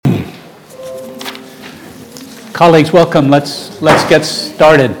Colleagues, welcome. Let's get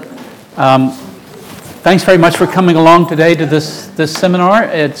started. Thanks very much for coming along today to this seminar.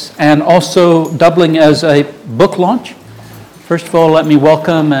 And also doubling as a book launch. First of all, let me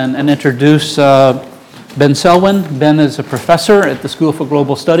welcome and introduce Ben Selwyn. Ben is a professor at the School for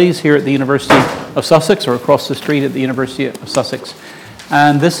Global Studies here at the University of Sussex, or across the street at the University of Sussex.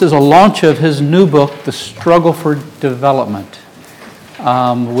 And this is a launch of his new book, The Struggle for Development,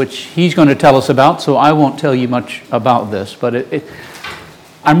 which he's going to tell us about, so I won't tell you much about this. But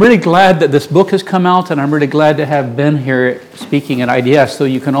I'm really glad that this book has come out, and I'm really glad to have Ben here speaking at IDS, so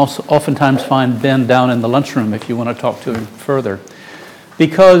you can also oftentimes find Ben down in the lunchroom if you want to talk to him further.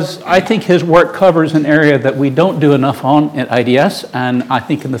 Because I think his work covers an area that we don't do enough on at IDS, and I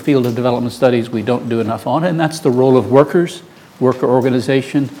think in the field of development studies we don't do enough on, and that's the role of workers, worker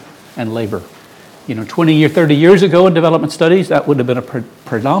organization, and labor. 20 or 30 years ago in development studies, that would have been a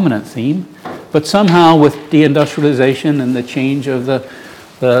predominant theme, but somehow with deindustrialization and the change of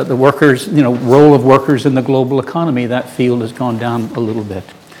the workers, role of workers in the global economy, that field has gone down a little bit.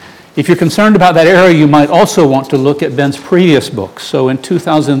 If you're concerned about that area, you might also want to look at Ben's previous books. So in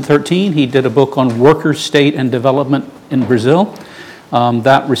 2013, he did a book on workers, state, and development in Brazil.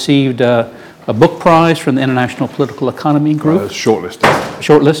 That received a book prize from the International Political Economy Group. Shortlisted.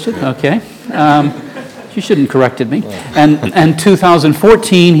 Shortlisted, okay. You shouldn't have corrected me. And in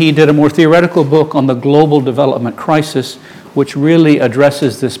 2014, he did a more theoretical book on the global development crisis, which really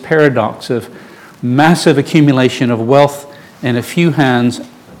addresses this paradox of massive accumulation of wealth in a few hands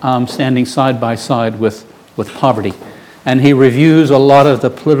standing side by side with poverty. And he reviews a lot of the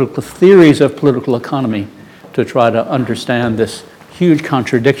political theories of political economy to try to understand this huge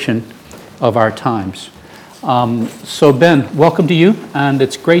contradiction of our times. So Ben, welcome to you, and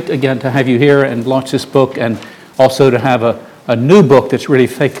it's great again to have you here and launch this book, and also to have a new book that's really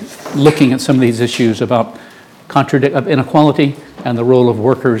looking at some of these issues about of inequality and the role of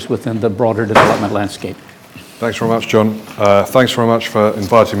workers within the broader development landscape. Thanks very much, John. Thanks very much for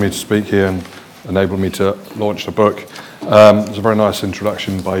inviting me to speak here and enabling me to launch the book. It was a very nice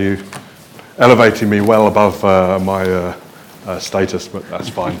introduction by you, elevating me well above my status, but that's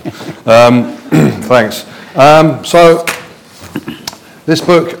fine. Thanks. So this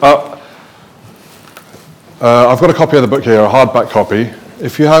book, I've got a copy of the book here, a hardback copy.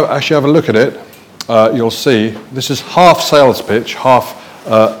 If you actually have a look at it, you'll see this is half sales pitch, half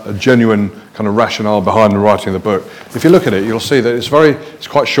a genuine kind of rationale behind the writing of the book. If you look at it, you'll see that it's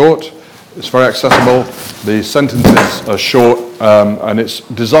quite short, it's very accessible, the sentences are short, and it's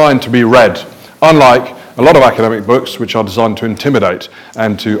designed to be read, unlike a lot of academic books which are designed to intimidate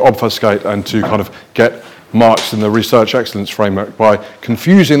and to obfuscate and to kind of get marks in the research excellence framework by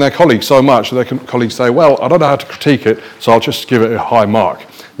confusing their colleagues so much that their colleagues say, well, I don't know how to critique it, so I'll just give it a high mark.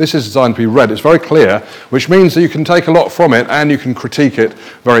 This is designed to be read. It's very clear, which means that you can take a lot from it and you can critique it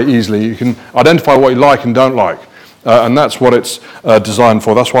very easily. You can identify what you like and don't like, and that's what it's designed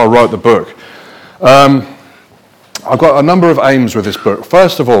for. That's why I wrote the book. I've got a number of aims with this book.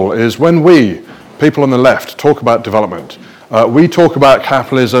 First of all is when we, people on the left, talk about development, we talk about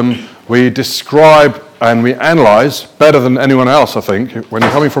capitalism, we describe and we analyse better than anyone else, I think. When you're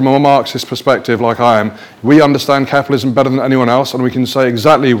coming from a Marxist perspective like I am, we understand capitalism better than anyone else, and we can say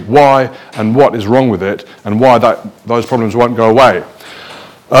exactly why and what is wrong with it and why those problems won't go away.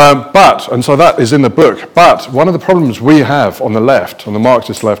 And so that is in the book. But one of the problems we have on the left, on the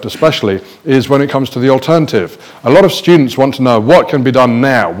Marxist left especially, is when it comes to the alternative. A lot of students want to know what can be done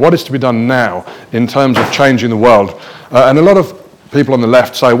now, what is to be done now in terms of changing the world. And a lot of people on the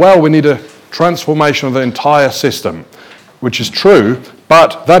left say, well, we need a transformation of the entire system, which is true,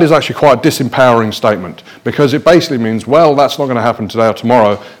 but that is actually quite a disempowering statement, because it basically means, well, that's not going to happen today or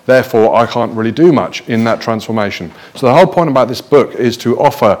tomorrow, therefore I can't really do much in that transformation. So the whole point about this book is to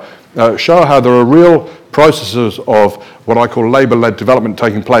offer, show how there are real processes of what I call labour-led development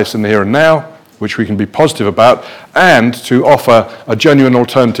taking place in the here and now, which we can be positive about, and to offer a genuine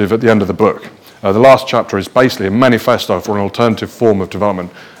alternative at the end of the book. The last chapter is basically a manifesto for an alternative form of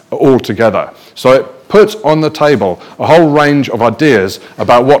development altogether. So it puts on the table a whole range of ideas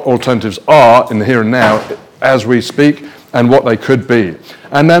about what alternatives are in the here and now as we speak and what they could be.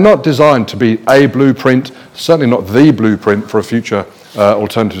 And they're not designed to be a blueprint, certainly not the blueprint for a future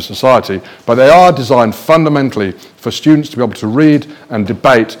alternative society, but they are designed fundamentally for students to be able to read and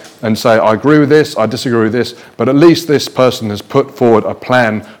debate and say, I agree with this, I disagree with this, but at least this person has put forward a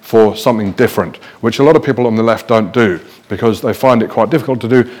plan for something different, which a lot of people on the left don't do, because they find it quite difficult to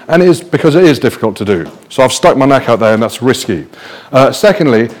do, and it is because it is difficult to do. So I've stuck my neck out there, and that's risky.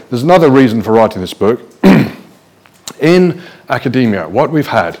 Secondly, there's another reason for writing this book, In academia, what we've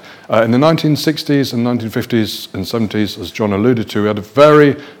had in the 1960s and 1950s and 70s, as John alluded to, we had a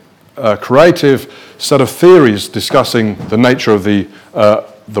very creative set of theories discussing the nature of the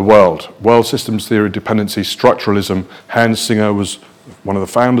world systems theory, dependency, structuralism. Hans Singer was one of the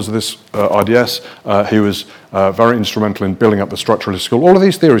founders of this IDS. He was very instrumental in building up the structuralist school. All of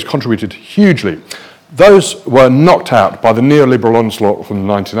these theories contributed hugely. Those were knocked out by the neoliberal onslaught from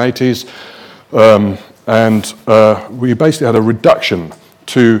the 1980s, and we basically had a reduction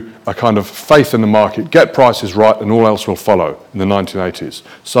to a kind of faith in the market, get prices right and all else will follow in the 1980s.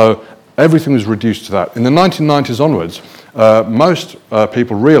 So everything was reduced to that. In the 1990s onwards, most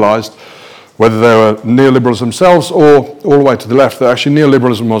people realised, whether they were neoliberals themselves or all the way to the left, that actually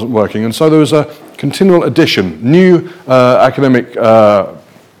neoliberalism wasn't working. And so there was a continual addition, new academic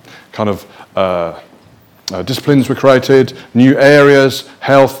disciplines were created, new areas,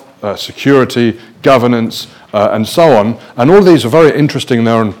 health, security, governance, and so on. And all of these are very interesting in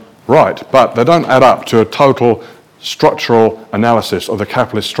their own right, but they don't add up to a total structural analysis of the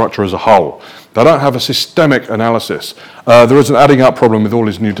capitalist structure as a whole. They don't have a systemic analysis. There is an adding up problem with all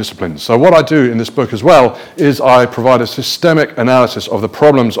these new disciplines. So what I do in this book as well is I provide a systemic analysis of the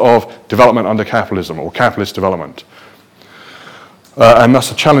problems of development under capitalism or capitalist development. And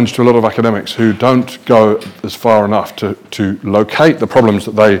that's a challenge to a lot of academics who don't go as far enough to locate the problems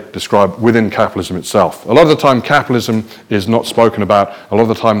that they describe within capitalism itself. A lot of the time capitalism is not spoken about. A lot of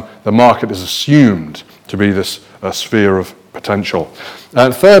the time the market is assumed to be this sphere of potential.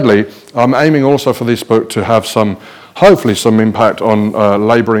 And thirdly, I'm aiming also for this book to have hopefully some impact on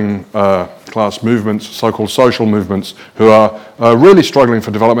labouring class movements, so-called social movements, who are really struggling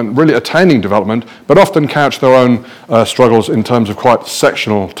for development, really attaining development, but often couch their own struggles in terms of quite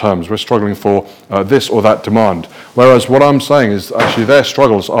sectional terms. We're struggling for this or that demand. Whereas what I'm saying is actually their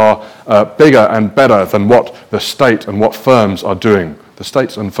struggles are bigger and better than what the state and what firms are doing. The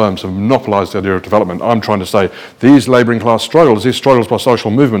states and firms have monopolised the idea of development. I'm trying to say these labouring class struggles, these struggles by social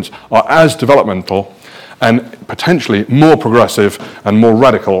movements, are as developmental and potentially more progressive and more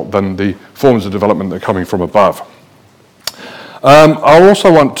radical than the forms of development that are coming from above. I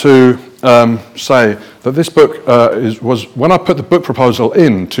also want to say that this book was when I put the book proposal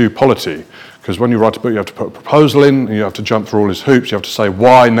into Polity, because when you write a book you have to put a proposal in, and you have to jump through all these hoops, you have to say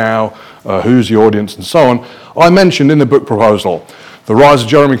why now, who's the audience and so on. I mentioned in the book proposal the rise of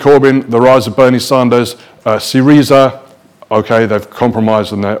Jeremy Corbyn, the rise of Bernie Sanders, Syriza. Okay, they've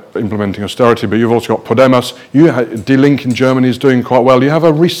compromised and they're implementing austerity, but you've also got Podemos. Die Linke in Germany is doing quite well. You have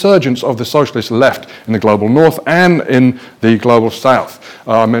a resurgence of the socialist left in the global north and in the global south.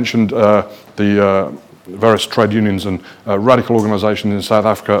 I mentioned the various trade unions and radical organisations in South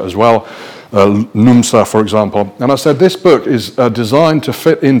Africa as well, NUMSA, for example. And I said this book is designed to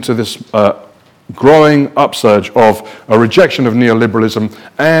fit into this growing upsurge of a rejection of neoliberalism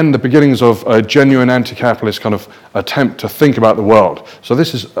and the beginnings of a genuine anti-capitalist kind of attempt to think about the world. So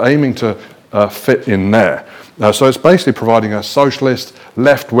this is aiming to fit in there. So it's basically providing a socialist,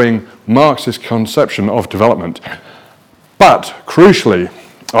 left-wing, Marxist conception of development. But crucially,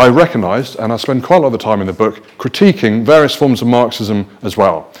 I recognised, and I spend quite a lot of the time in the book, critiquing various forms of Marxism as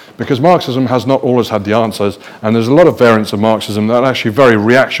well. Because Marxism has not always had the answers, and there's a lot of variants of Marxism that are actually very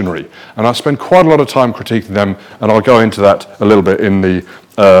reactionary. And I spend quite a lot of time critiquing them, and I'll go into that a little bit in the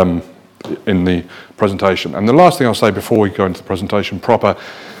presentation. And the last thing I'll say before we go into the presentation proper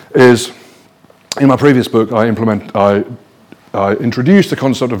is, in my previous book, I introduced the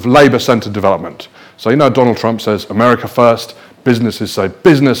concept of labour-centred development. So you know Donald Trump says America first, businesses say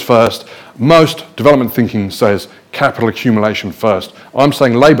business first. Most development thinking says capital accumulation first. I'm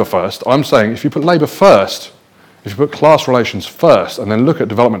saying labour first. I'm saying if you put labour first, if you put class relations first and then look at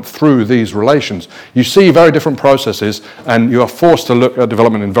development through these relations, you see very different processes and you are forced to look at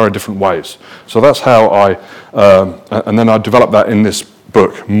development in very different ways. So that's how and then I develop that in this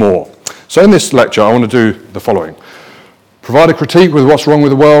book more. So in this lecture I want to do the following. Provide a critique with what's wrong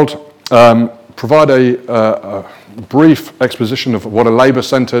with the world, provide a brief exposition of what a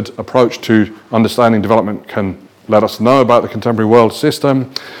labour-centred approach to understanding development can let us know about the contemporary world system.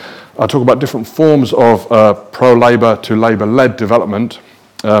 I'll talk about different forms of pro-labour to labour-led development.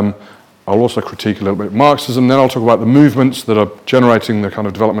 I'll also critique a little bit Marxism. Then I'll talk about the movements that are generating the kind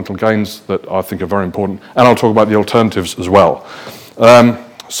of developmental gains that I think are very important. And I'll talk about the alternatives as well.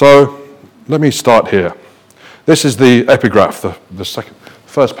 So let me start here. This is the epigraph, the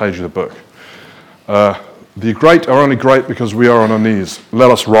first page of the book. The great are only great because we are on our knees. Let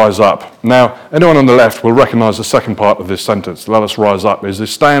us rise up. Now, anyone on the left will recognise the second part of this sentence. Let us rise up is the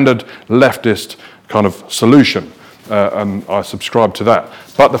standard leftist kind of solution. and I subscribe to that.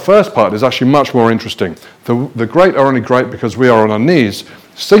 But the first part is actually much more interesting. The great are only great because we are on our knees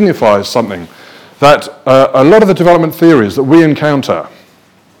signifies something that a lot of the development theories that we encounter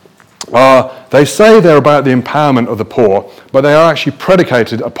they say they're about the empowerment of the poor, but they are actually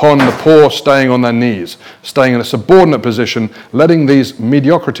predicated upon the poor staying on their knees, staying in a subordinate position, letting these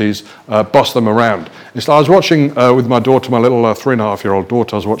mediocrities boss them around. I was watching with my daughter, my little 3.5-year-old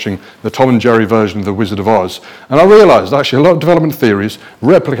daughter, I was watching the Tom and Jerry version of The Wizard of Oz, and I realised actually a lot of development theories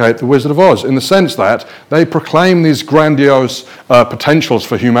replicate The Wizard of Oz in the sense that they proclaim these grandiose potentials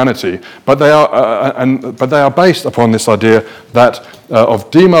for humanity, but they are based upon this idea that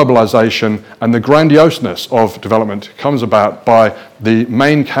of demobilisation and the grandioseness of development comes about by the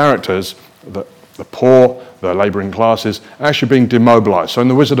main characters, the poor, the labouring classes, actually being demobilised. So in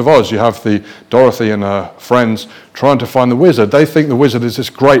The Wizard of Oz, you have the Dorothy and her friends trying to find the wizard. They think the wizard is this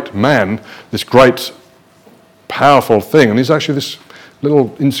great man, this great powerful thing, and he's actually this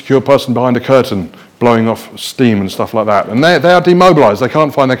little insecure person behind a curtain blowing off steam and stuff like that. And they are demobilised. They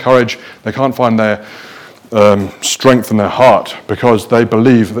can't find their courage. They can't find their strength in their heart because they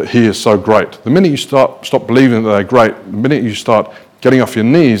believe that he is so great. The minute you stop believing that they're great, the minute you start getting off your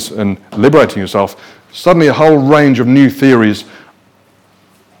knees and liberating yourself, suddenly a whole range of new theories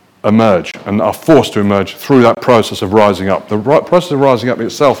emerge and are forced to emerge through that process of rising up. The process of rising up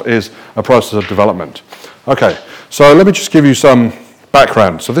itself is a process of development. Okay, so let me just give you some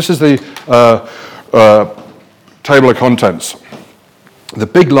background. So this is the table of contents.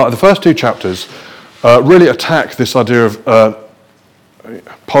 The first two chapters really attack this idea of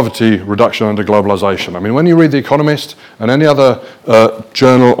poverty reduction under globalization. I mean, when you read The Economist and any other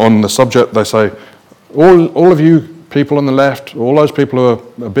journal on the subject, they say, all of you people on the left, all those people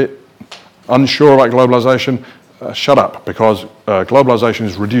who are a bit unsure about globalization, shut up, because globalization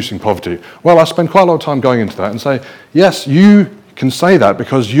is reducing poverty. Well, I spend quite a lot of time going into that and say, yes, you can say that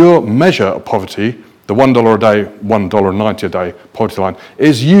because your measure of poverty, the $1 a day, $1.90 a day poverty line,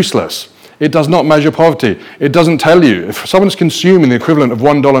 is useless. It does not measure poverty. It doesn't tell you. If someone's consuming the equivalent of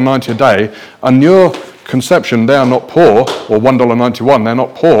 $1.90 a day, and your conception they are not poor, or $1.91, they're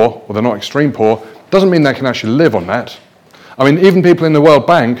not poor, or they're not extreme poor, doesn't mean they can actually live on that. I mean, even people in the World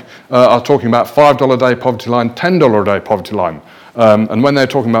Bank are talking about $5 a day poverty line, $10 a day poverty line. And when they're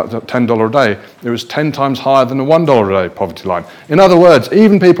talking about $10 a day, it was 10 times higher than the $1 a day poverty line. In other words,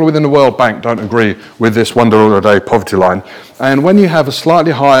 even people within the World Bank don't agree with this $1 a day poverty line. And when you have a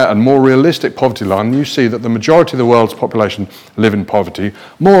slightly higher and more realistic poverty line, you see that the majority of the world's population live in poverty.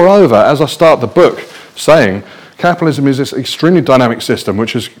 Moreover, as I start the book saying, capitalism is this extremely dynamic system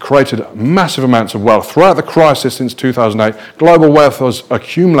which has created massive amounts of wealth. Throughout the crisis since 2008, global wealth has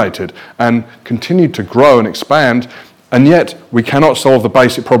accumulated and continued to grow and expand, and yet we cannot solve the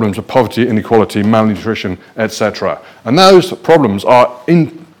basic problems of poverty, inequality, malnutrition, etc. And those problems are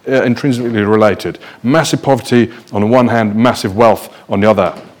intrinsically related. Massive poverty on the one hand, massive wealth on the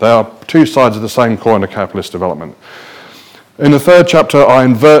other. They are two sides of the same coin of capitalist development. In the third chapter, I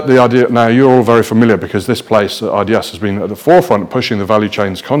invert the idea. Now, you're all very familiar because this place, IDS, has been at the forefront pushing the value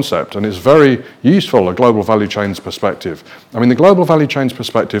chains concept, and it's very useful, a global value chains perspective. I mean, the global value chains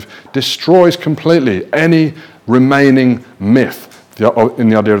perspective destroys completely any remaining myth in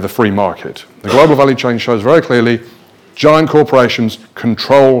the idea of the free market. The global value chain shows very clearly giant corporations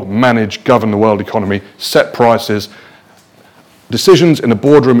control, manage, govern the world economy, set prices. Decisions in a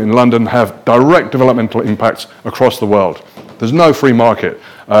boardroom in London have direct developmental impacts across the world. There's no free market.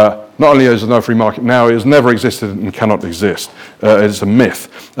 Not only is there no free market now, it has never existed and cannot exist. It's a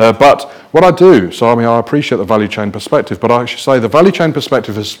myth. But what I do, so I mean, I appreciate the value chain perspective, but I actually say the value chain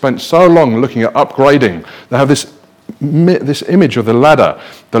perspective has spent so long looking at upgrading. They have this image of the ladder.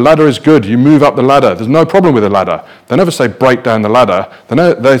 The ladder is good. You move up the ladder. There's no problem with the ladder. They never say break down the ladder.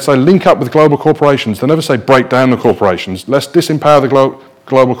 They say link up with global corporations. They never say break down the corporations. Let's disempower the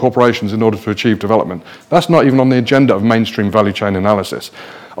global corporations in order to achieve development. That's not even on the agenda of mainstream value chain analysis.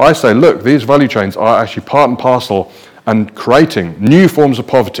 I say, look, these value chains are actually part and parcel and creating new forms of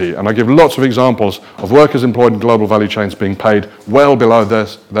poverty. And I give lots of examples of workers employed in global value chains being paid well below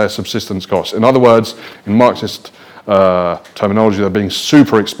their subsistence costs. In other words, in Marxist terminology, they're being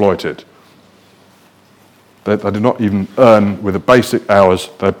super exploited. They do not even earn with the basic hours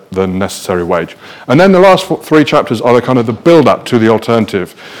the necessary wage. And then the last three chapters are the kind of the build-up to the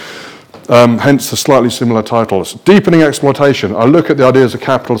alternative. Hence the slightly similar titles. Deepening exploitation. I look at the ideas of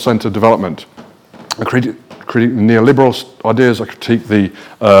capital-centered development. I critique the neoliberal ideas. I critique the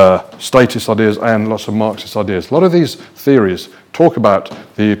statist ideas and lots of Marxist ideas. A lot of these theories talk about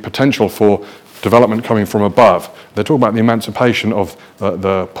the potential for development coming from above. They talk about the emancipation of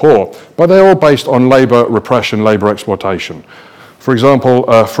the poor, but they're all based on labour repression, labour exploitation. For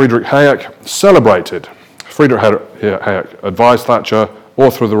example, Friedrich Hayek celebrated. Friedrich Hayek advised Thatcher,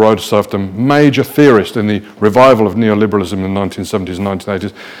 author of The Road to Serfdom, major theorist in the revival of neoliberalism in the 1970s and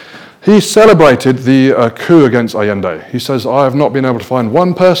 1980s. He celebrated the coup against Allende. He says, I have not been able to find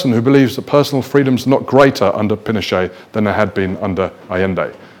one person who believes that personal freedoms are not greater under Pinochet than they had been under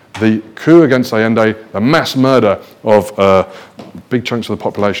Allende. The coup against Allende, the mass murder of big chunks of the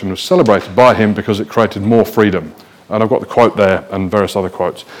population, was celebrated by him because it created more freedom. And I've got the quote there and various other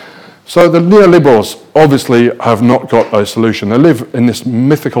quotes. So the neoliberals obviously have not got a solution. They live in this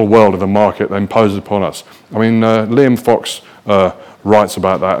mythical world of the market they impose upon us. I mean, Liam Fox writes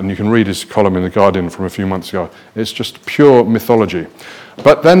about that, and you can read his column in The Guardian from a few months ago. It's just pure mythology.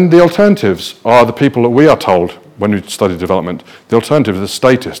 But then the alternatives are the people that we are told when we study development. The alternatives, the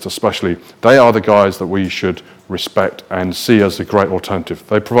statists especially, they are the guys that we should respect and see as the great alternative.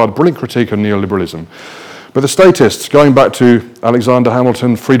 They provide a brilliant critique of neoliberalism. But the statists, going back to Alexander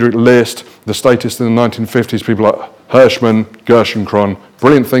Hamilton, Friedrich List, the statists in the 1950s, people like Hirschman, Gerschenkron,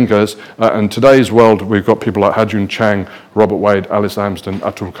 brilliant thinkers, and today's world we've got people like Ha-Joon Chang, Robert Wade, Alice Amsden,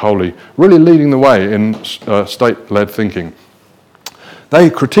 Atul Kohli, really leading the way in state-led thinking. They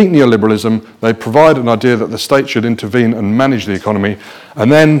critique neoliberalism, they provide an idea that the state should intervene and manage the economy, and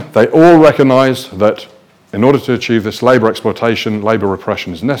then they all recognise that in order to achieve this, labour exploitation, labour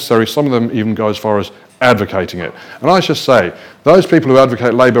repression is necessary. Some of them even go as far as advocating it. And I should say, those people who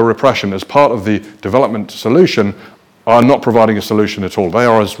advocate labour repression as part of the development solution are not providing a solution at all. They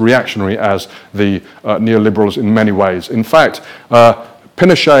are as reactionary as the neoliberals in many ways. In fact,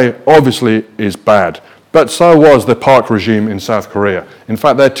 Pinochet obviously is bad, but so was the Park regime in South Korea. In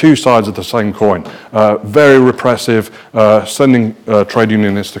fact, they're two sides of the same coin. Very repressive, sending trade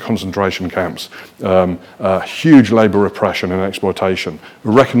unionists to concentration camps, huge labour repression and exploitation,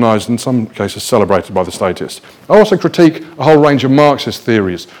 recognised, in some cases celebrated by the statists. I also critique a whole range of Marxist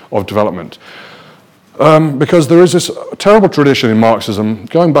theories of development. Because there is this terrible tradition in Marxism,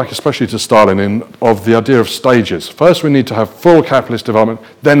 going back especially to Stalin, of the idea of stages. First we need to have full capitalist development,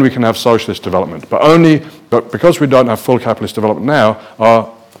 then we can have socialist development. But because we don't have full capitalist development now,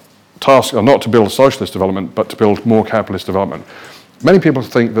 our tasks are not to build socialist development, but to build more capitalist development. Many people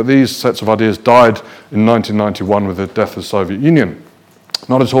think that these sets of ideas died in 1991 with the death of the Soviet Union.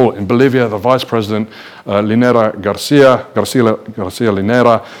 Not at all. In Bolivia, the vice president, Garcia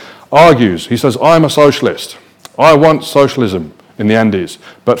Linera, argues, he says, I'm a socialist. I want socialism in the Andes.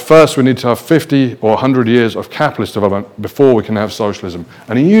 But first we need to have 50 or 100 years of capitalist development before we can have socialism.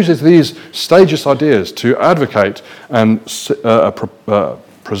 And he uses these stages ideas to advocate and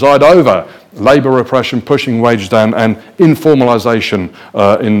preside over labour repression, pushing wages down, and informalisation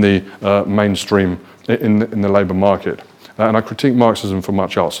in the mainstream, in the labour market. And I critique Marxism for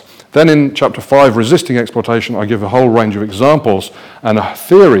much else. Then in chapter 5, Resisting Exploitation, I give a whole range of examples and a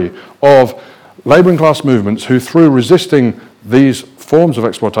theory of labouring class movements who, through resisting these forms of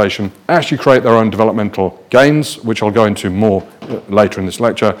exploitation, actually create their own developmental gains, which I'll go into more later in this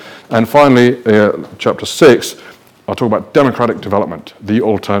lecture. And finally, chapter 6, I'll talk about democratic development, the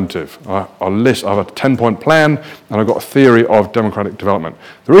alternative. I have a 10-point plan, and I've got a theory of democratic development.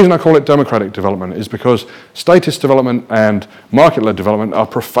 The reason I call it democratic development is because statist development and market-led development are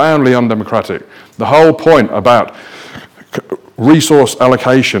profoundly undemocratic. The whole point about resource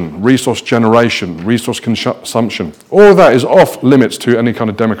allocation, resource generation, resource consumption, all of that is off limits to any kind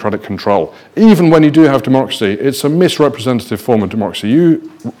of democratic control. Even when you do have democracy, it's a misrepresentative form of democracy.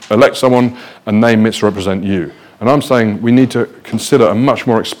 You elect someone and they misrepresent you. And I'm saying we need to consider a much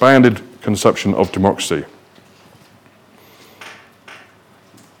more expanded conception of democracy.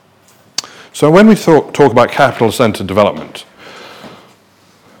 So when we talk about capital-centred development,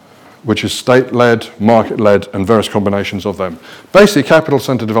 which is state-led, market-led, and various combinations of them, basically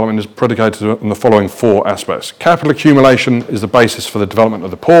capital-centred development is predicated on the following four aspects. Capital accumulation is the basis for the development of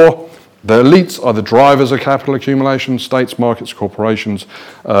the poor. The elites are the drivers of capital accumulation, states, markets, corporations,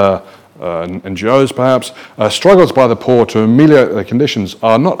 NGOs perhaps. Struggles by the poor to ameliorate their conditions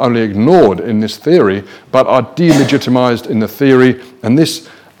are not only ignored in this theory, but are delegitimized in the theory, and this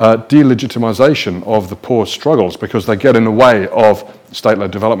delegitimization of the poor's struggles because they get in the way of state-led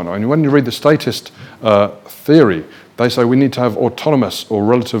development. I mean, when you read the statist theory, they say we need to have autonomous or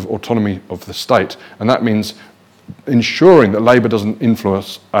relative autonomy of the state, and that means ensuring that labour doesn't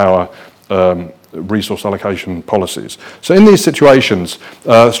influence our resource allocation policies. So in these situations,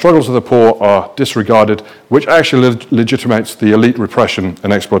 struggles of the poor are disregarded, which actually legitimates the elite repression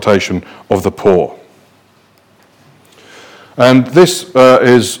and exploitation of the poor. And this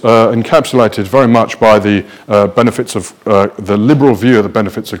is encapsulated very much by the benefits of the liberal view of the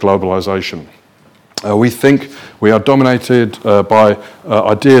benefits of globalization. We think we are dominated by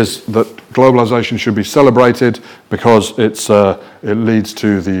ideas that globalization should be celebrated because it leads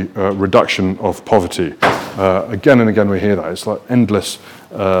to the reduction of poverty. Again and again we hear that. It's like endless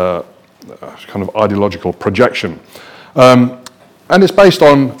kind of ideological projection. And it's based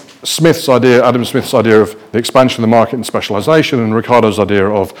on Adam Smith's idea of the expansion of the market and specialization, and Ricardo's idea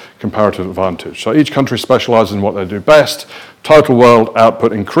of comparative advantage. So each country specializes in what they do best. Total world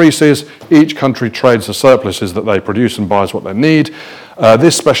output increases. Each country trades the surpluses that they produce and buys what they need.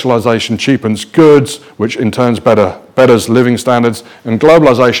 This specialization cheapens goods, which in turn betters living standards. And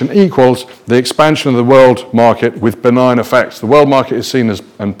globalization equals the expansion of the world market with benign effects. The world market is seen as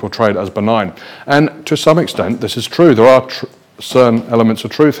and portrayed as benign. And to some extent, this is true. There are certain elements of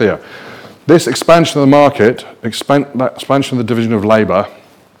truth here. This expansion of the market, expansion of the division of labour,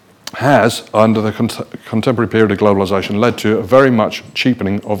 has, under the contemporary period of globalisation, led to a very much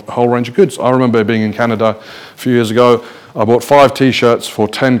cheapening of a whole range of goods. I remember being in Canada a few years ago. I bought 5 T-shirts for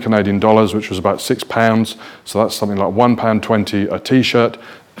 10 Canadian dollars, which was about £6. So that's something like £1.20 a T-shirt.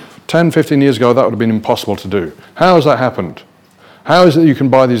 10, 15 years ago, that would have been impossible to do. How has that happened? How is it that you can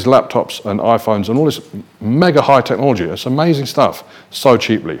buy these laptops and iPhones and all this mega high technology? It's amazing stuff, so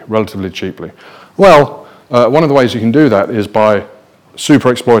cheaply, relatively cheaply. Well, one of the ways you can do that is by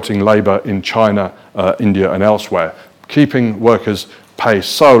super exploiting labour in China, India and elsewhere, keeping workers' pay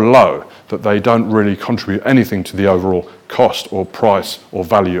so low that they don't really contribute anything to the overall cost or price or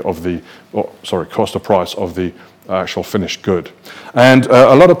value of the, cost or price of the actual finished good. And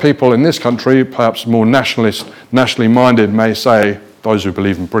a lot of people in this country, perhaps more nationally minded, may say, those who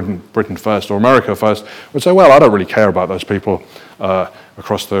believe in Britain first or America first, would say, well, I don't really care about those people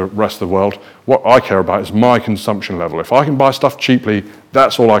across the rest of the world. What I care about is my consumption level. If I can buy stuff cheaply,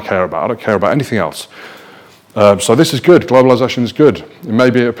 that's all I care about. I don't care about anything else. So this is good. Globalization is good.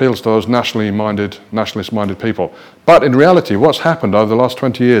 Maybe it appeals to those nationalist-minded people. But in reality, what's happened over the last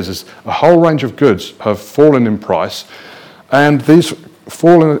 20 years is a whole range of goods have fallen in price, and these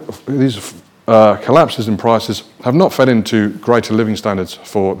collapses in prices have not fed into greater living standards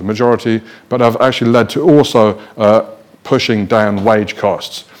for the majority, but have actually led to also pushing down wage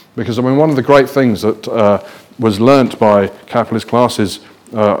costs. Because, I mean, one of the great things that was learnt by capitalist classes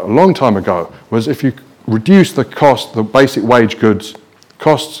a long time ago was if you reduce the cost, the basic wage goods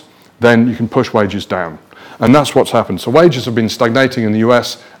costs, then you can push wages down. And that's what's happened. So wages have been stagnating in the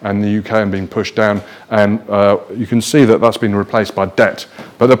US and the UK and being pushed down, and you can see that that's been replaced by debt.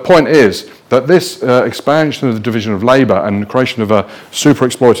 But the point is that this expansion of the division of labour and the creation of a super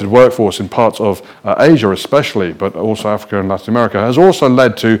exploited workforce in parts of Asia especially, but also Africa and Latin America, has also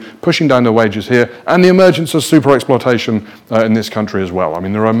led to pushing down the wages here and the emergence of super exploitation in this country as well. I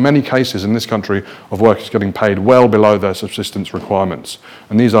mean, there are many cases in this country of workers getting paid well below their subsistence requirements.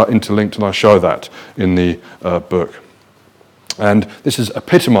 And these are interlinked, and I show that in the book. And this is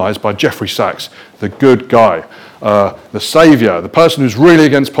epitomised by Jeffrey Sachs, the good guy, the saviour, the person who's really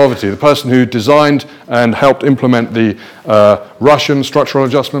against poverty, the person who designed and helped implement the Russian structural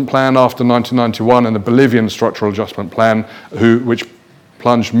adjustment plan after 1991 and the Bolivian structural adjustment plan, which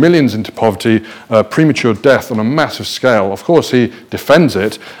plunged millions into poverty, premature death on a massive scale. Of course, he defends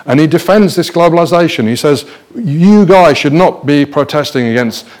it, and he defends this globalization. He says, you guys should not be protesting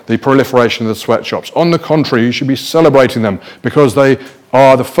against the proliferation of the sweatshops. On the contrary, you should be celebrating them because they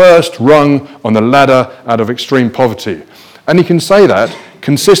are the first rung on the ladder out of extreme poverty. And he can say that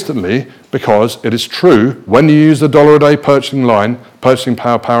consistently because it is true when you use the dollar-a-day purchasing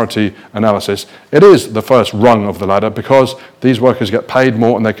power parity analysis, it is the first rung of the ladder because these workers get paid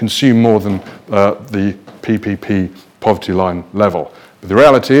more and they consume more than the PPP poverty line level. But the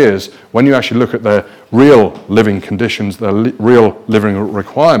reality is, when you actually look at their real living conditions, their real living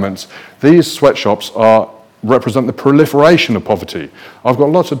requirements, these sweatshops represent the proliferation of poverty. I've got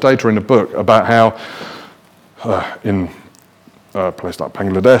lots of data in the book about how in a place like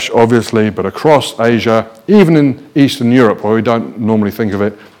Bangladesh, obviously, but across Asia, even in Eastern Europe, where we don't normally think of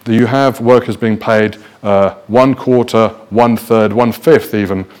it, that you have workers being paid 1/4, 1/3, 1/5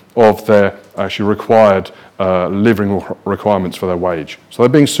 even of their actually required living requirements for their wage. So they're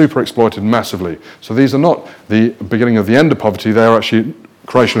being super exploited massively. So these are not the beginning of the end of poverty, they're actually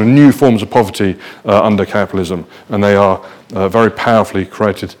creation of new forms of poverty under capitalism, and they are very powerfully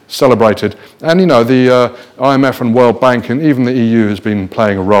created, celebrated. And you know, the IMF and World Bank and even the EU has been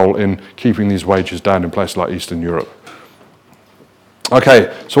playing a role in keeping these wages down in places like Eastern Europe.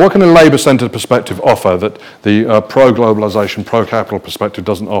 Okay, so what can a labour-centred perspective offer that the pro-globalisation, pro-capital perspective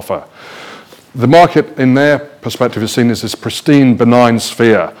doesn't offer? The market, in their perspective, is seen as this pristine, benign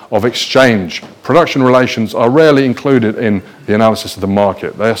sphere of exchange. Production relations are rarely included in the analysis of the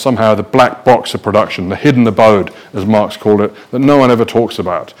market. They are somehow the black box of production, the hidden abode, as Marx called it, that no one ever talks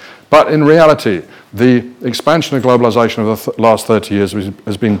about. But in reality, the expansion of globalization of the last 30 years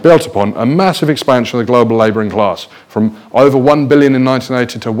has been built upon a massive expansion of the global laboring class, from over 1 billion in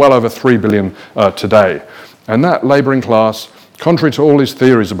 1980 to well over 3 billion today. And that laboring class, contrary to all these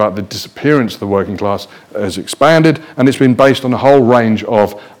theories about the disappearance of the working class, has expanded, and it's been based on a whole range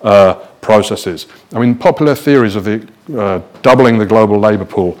of processes. I mean, popular theories of the doubling the global labour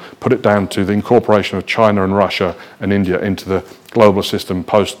pool put it down to the incorporation of China and Russia and India into the global system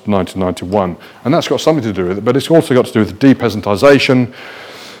post-1991. And that's got something to do with it, but it's also got to do with de-peasantization,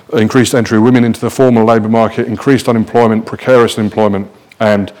 increased entry of women into the formal labour market, increased unemployment, precarious employment,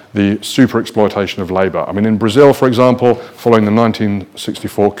 and the super-exploitation of labour. I mean, in Brazil, for example, following the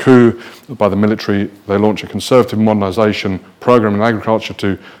 1964 coup by the military, they launched a conservative modernisation program in agriculture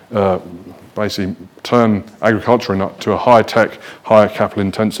to basically turn agriculture into a high-tech, higher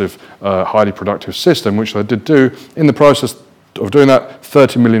capital-intensive, highly productive system, which they did do. In the process of doing that,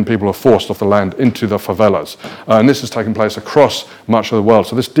 30 million people are forced off the land into the favelas. And this has taken place across much of the world.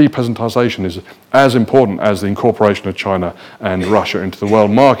 So this de-peasantization is as important as the incorporation of China and Russia into the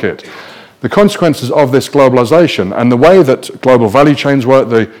world market. The consequences of this globalization and the way that global value chains work,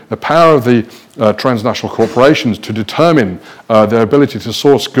 the power of the transnational corporations to determine their ability to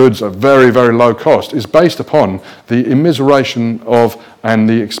source goods at very, very low cost is based upon the immiseration of and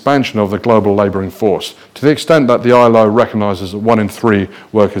the expansion of the global labouring force, to the extent that the ILO recognises that 1 in 3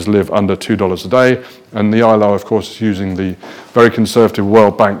 workers live under $2 a day, and the ILO, of course, is using the very conservative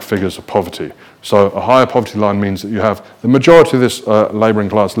World Bank figures of poverty. So a higher poverty line means that you have the majority of this labouring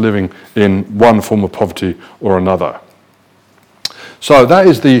class living in one form of poverty or another. So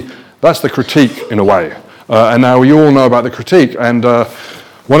that's the critique, in a way. And now you all know about the critique, and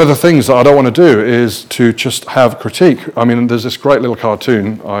one of the things that I don't want to do is to just have critique. I mean, there's this great little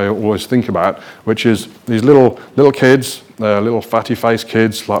cartoon I always think about, which is these little kids, little fatty-faced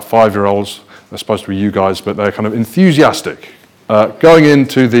kids, like 5-year-olds. They're supposed to be you guys, but they're kind of enthusiastic, going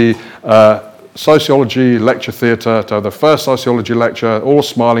into the sociology lecture theatre to have the first sociology lecture, all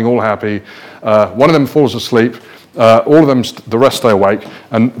smiling, all happy. One of them falls asleep. All of them, the rest stay awake,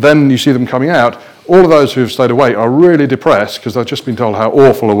 and then you see them coming out. All of those who have stayed awake are really depressed because they've just been told how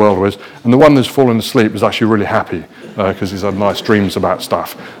awful the world was, and the one who's fallen asleep is actually really happy because he's had nice dreams about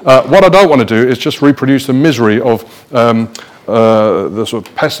stuff. What I don't want to do is just reproduce the misery of the sort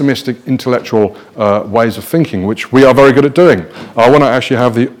of pessimistic intellectual ways of thinking, which we are very good at doing. I want to actually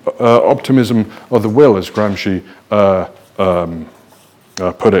have the optimism of the will, as Gramsci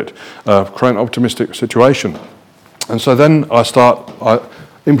put it, create an optimistic situation. And so then I start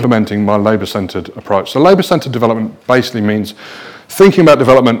implementing my labour-centred approach. So labour-centred development basically means thinking about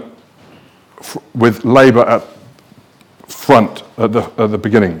development with labour at front at the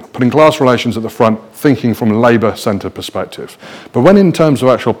beginning, putting class relations at the front, thinking from a labour-centred perspective. But when in terms of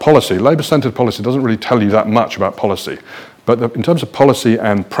actual policy, labour-centred policy doesn't really tell you that much about policy. But in terms of policy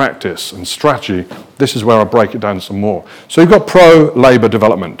and practice and strategy, this is where I break it down some more. So you've got pro-labour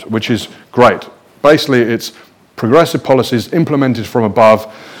development, which is great. Basically, it's progressive policies implemented from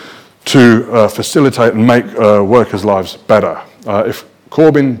above to facilitate and make workers' lives better. If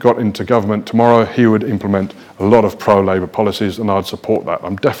Corbyn got into government tomorrow, he would implement a lot of pro-labour policies, and I'd support that.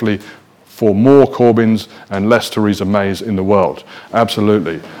 I'm definitely for more Corbyns and less Theresa Mays in the world,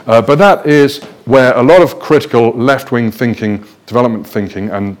 absolutely. But that is where a lot of critical left-wing thinking, development thinking,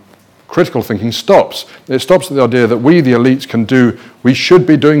 and critical thinking stops. It stops at the idea that we, the elites, we should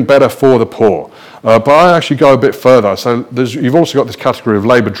be doing better for the poor. But I actually go a bit further. So you've also got this category of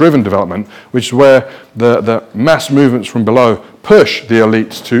labour-driven development, which is where the mass movements from below push the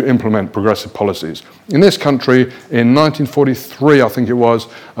elites to implement progressive policies. In this country, in 1943, I think it was,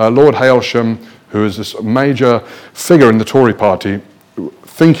 Lord Hailsham, who is this major figure in the Tory party,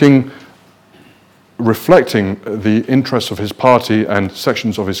 reflecting the interests of his party and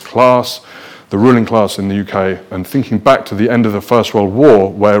sections of his class, the ruling class in the UK, and thinking back to the end of the First World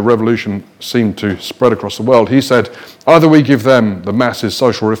War, where revolution seemed to spread across the world, he said, either we give them, the masses,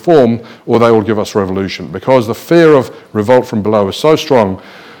 social reform, or they will give us revolution. Because the fear of revolt from below is so strong,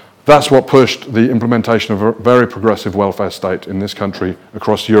 that's what pushed the implementation of a very progressive welfare state in this country,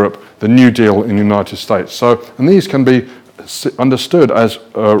 across Europe, the New Deal in the United States. So, and these can be understood as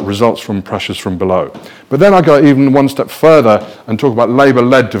results from pressures from below. But then I go even one step further and talk about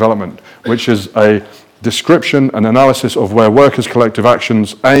labour-led development, which is a description and analysis of where workers' collective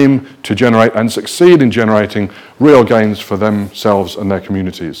actions aim to generate and succeed in generating real gains for themselves and their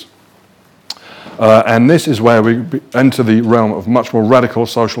communities. And this is where we enter the realm of much more radical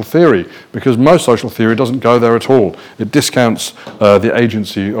social theory, because most social theory doesn't go there at all. It discounts the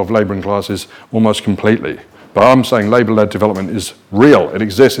agency of labouring classes almost completely. But I'm saying labour-led development is real. It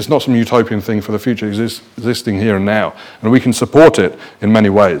exists. It's not some utopian thing for the future. It's existing here and now. And we can support it in many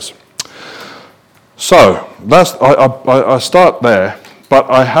ways. So I start there,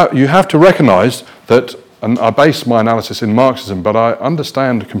 but you have to recognise that, and I base my analysis in Marxism, but I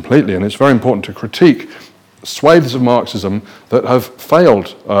understand completely, and it's very important to critique swathes of Marxism that have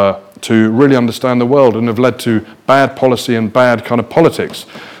failed to really understand the world and have led to bad policy and bad kind of politics.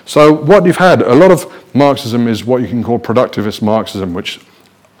 So what you've had, a lot of Marxism is what you can call productivist Marxism, which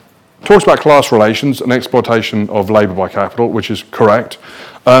talks about class relations and exploitation of labour by capital, which is correct,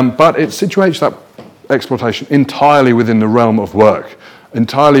 but it situates that exploitation entirely within the realm of work,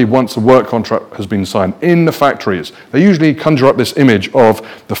 entirely once a work contract has been signed in the factories. They usually conjure up this image of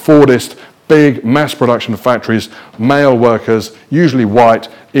the Fordist, big mass production factories, male workers, usually white,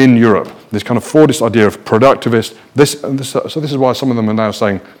 in Europe. This kind of Fordist idea of productivist. So this is why some of them are now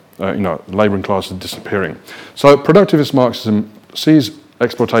saying, labouring class is disappearing. So productivist Marxism sees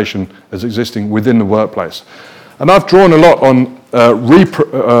exploitation as existing within the workplace. And I've drawn a lot on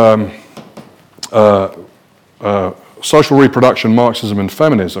social reproduction, Marxism and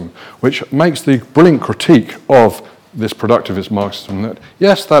feminism, which makes the brilliant critique of this productivist Marxism that,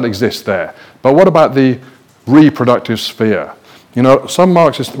 yes, that exists there, but what about the reproductive sphere? You know, some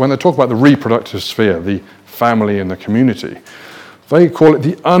Marxists, when they talk about the reproductive sphere, the family and the community, they call it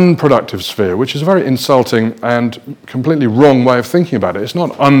the unproductive sphere, which is a very insulting and completely wrong way of thinking about it. It's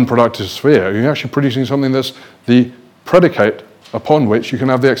not unproductive sphere. You're actually producing something that's the predicate upon which you can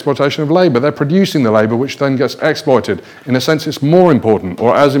have the exploitation of labour. They're producing the labour which then gets exploited. In a sense, it's more important,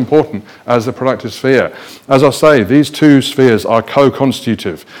 or as important, as the productive sphere. As I say, these two spheres are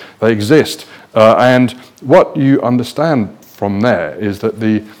co-constitutive. They exist. And what you understand from there is that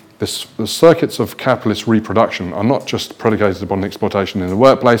the circuits of capitalist reproduction are not just predicated upon exploitation in the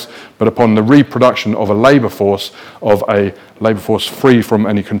workplace, but upon the reproduction of a labour force free from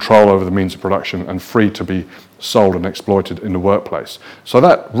any control over the means of production and free to be sold and exploited in the workplace. So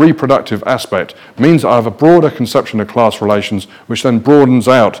that reproductive aspect means I have a broader conception of class relations, which then broadens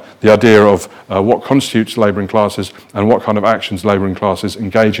out the idea of what constitutes labouring classes and what kind of actions labouring classes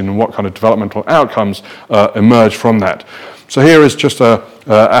engage in and what kind of developmental outcomes emerge from that. So here is just an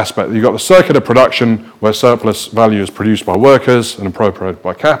aspect. You've got the circuit of production where surplus value is produced by workers and appropriated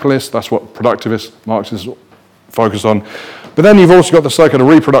by capitalists. That's what productivist Marxists focus on. But then you've also got the circuit of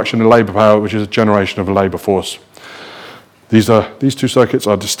reproduction of labour power, which is a generation of a labour force. These two circuits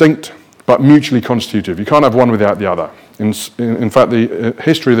are distinct but mutually constitutive. You can't have one without the other. In fact, the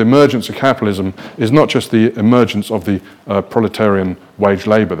history of the emergence of capitalism is not just the emergence of the proletarian wage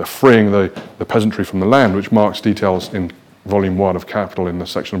labour, the freeing the peasantry from the land, which Marx details in Volume 1 of Capital in the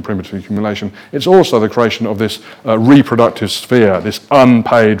section on primitive accumulation. It's also the creation of this reproductive sphere, this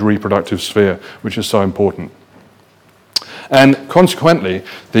unpaid reproductive sphere, which is so important. And consequently,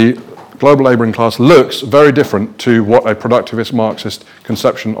 the global labouring class looks very different to what a productivist Marxist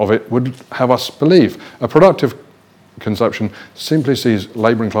conception of it would have us believe. A productive conception simply sees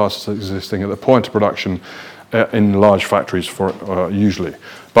labouring classes existing at the point of production in large factories usually.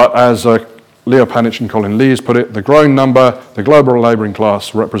 But as Leo Panitch and Colin Lees put it, the global labouring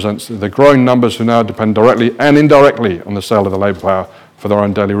class represents the growing numbers who now depend directly and indirectly on the sale of the labour power for their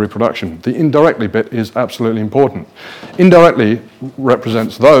own daily reproduction. The indirectly bit is absolutely important. Indirectly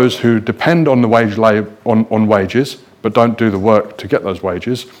represents those who depend on the on wages, but don't do the work to get those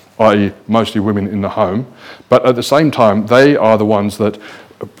wages, i.e. mostly women in the home. But at the same time, they are the ones that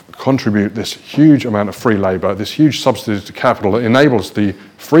contribute this huge amount of free labour, this huge subsidy to capital that enables the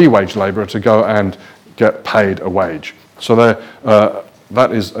free wage labourer to go and get paid a wage. So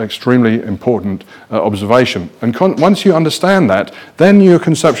that is an extremely important observation. And once you understand that, then your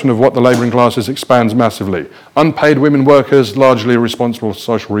conception of what the labouring class is expands massively. Unpaid women workers, largely responsible for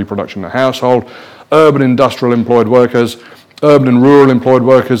social reproduction in the household, urban industrial employed workers, urban and rural employed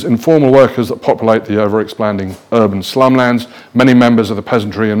workers, informal workers that populate the ever-expanding urban slumlands, many members of the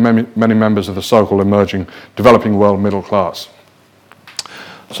peasantry and many members of the so-called emerging developing world middle class.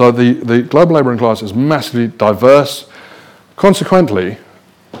 So the global labouring class is massively diverse. Consequently,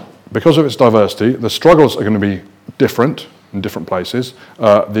 because of its diversity, the struggles are going to be different in different places.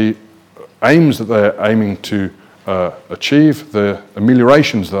 The aims that they're aiming to achieve, the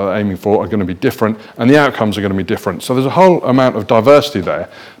ameliorations that they're aiming for are going to be different, and the outcomes are going to be different. So there's a whole amount of diversity there.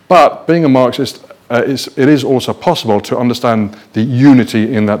 But being a Marxist, it is also possible to understand the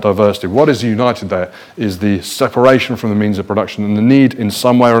unity in that diversity. What is united there is the separation from the means of production and the need in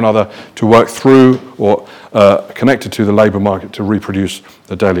some way or another to work through or connected to the labour market to reproduce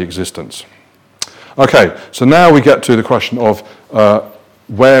the daily existence. Okay, so now we get to the question of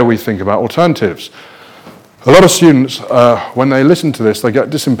where we think about alternatives. A lot of students, when they listen to this, they get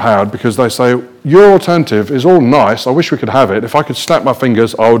disempowered because they say, your alternative is all nice, I wish we could have it. If I could snap my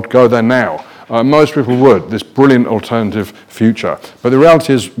fingers, I would go there now. Most people would, this brilliant alternative future. But the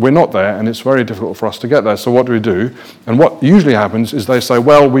reality is we're not there, and it's very difficult for us to get there. So what do? And what usually happens is they say,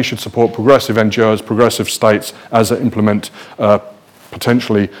 well, we should support progressive NGOs, progressive states as they implement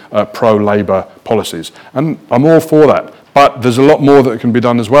potentially pro-labour policies. And I'm all for that. But there's a lot more that can be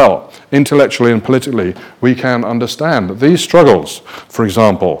done as well. Intellectually and politically, we can understand that these struggles, for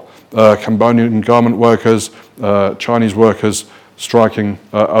example, Cambodian garment workers, Chinese workers striking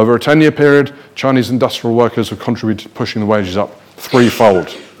over a 10-year period, Chinese industrial workers have contributed to pushing the wages up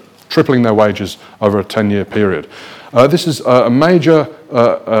threefold, tripling their wages over a 10-year period. This is a major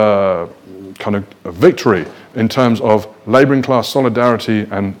kind of victory in terms of labouring class solidarity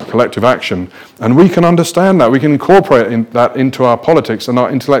and collective action. And we can understand that. We can incorporate that into our politics and our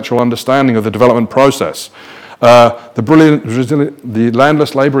intellectual understanding of the development process. The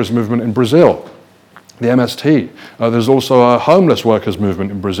landless labourers movement in Brazil, the MST. There's also a homeless workers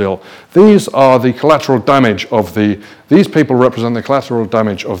movement in Brazil. These are the collateral damage of these people represent the collateral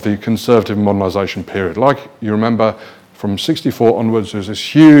damage of the conservative modernisation period. Like you remember, from 64 onwards, there's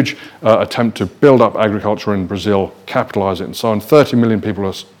this huge attempt to build up agriculture in Brazil, capitalise it and so on. 30 million people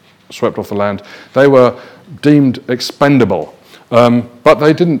are swept off the land. They were deemed expendable. But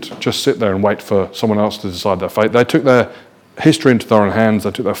they didn't just sit there and wait for someone else to decide their fate. They took their history into their own hands,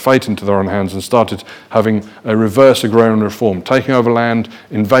 they took their fate into their own hands and started having a reverse agrarian reform, taking over land,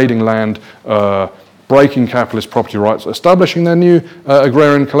 invading land, breaking capitalist property rights, establishing their new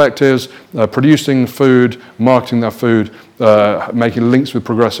agrarian collectives, producing food, marketing their food, making links with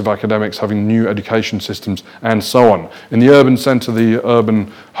progressive academics, having new education systems, and so on. In the urban centre, the urban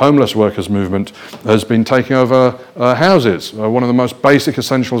homeless workers movement has been taking over houses, one of the most basic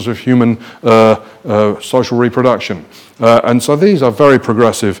essentials of human social reproduction. And so these are very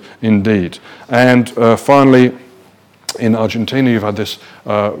progressive indeed. And finally, in Argentina, you've had this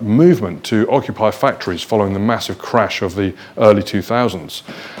movement to occupy factories following the massive crash of the early 2000s.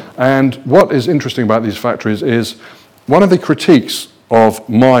 And what is interesting about these factories is one of the critiques of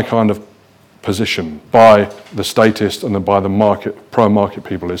my kind of position by the statist and by the pro-market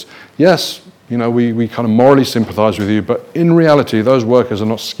people is, yes, you know, we kind of morally sympathise with you, but in reality, those workers are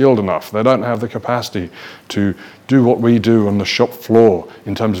not skilled enough. They don't have the capacity to do what we do on the shop floor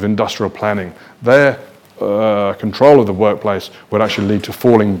in terms of industrial planning. Their control of the workplace would actually lead to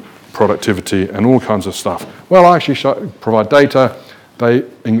falling productivity and all kinds of stuff. Well, I actually provide data. They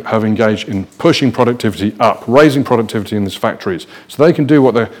have engaged in pushing productivity up, raising productivity in these factories, so they can do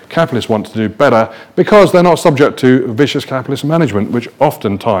what the capitalists want to do better because they're not subject to vicious capitalist management, which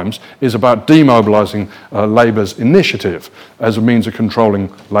oftentimes is about demobilising labour's initiative as a means of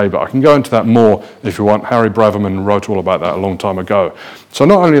controlling labour. I can go into that more if you want. Harry Braverman wrote all about that a long time ago. So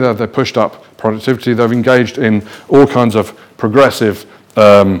not only have they pushed up productivity, they've engaged in all kinds of progressive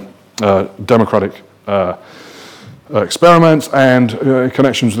democratic experiments and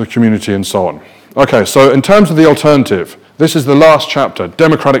connections with the community and so on. Okay, so in terms of the alternative, this is the last chapter,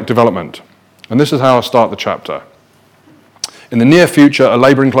 democratic development. And this is how I start the chapter. In the near future, a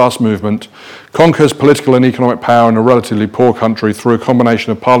labouring class movement conquers political and economic power in a relatively poor country through a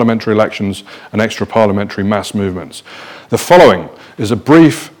combination of parliamentary elections and extra-parliamentary mass movements. The following is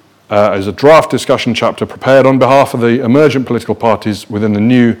a draft discussion chapter prepared on behalf of the emergent political parties within the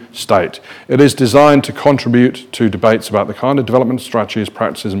new state. It is designed to contribute to debates about the kind of development strategies,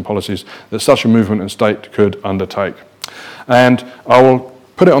 practices and policies that such a movement and state could undertake. And I will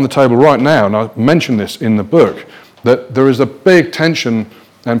put it on the table right now, and I mention this in the book, that there is a big tension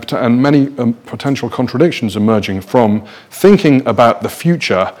and many potential contradictions emerging from thinking about the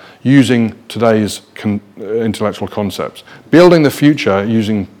future using today's intellectual concepts, building the future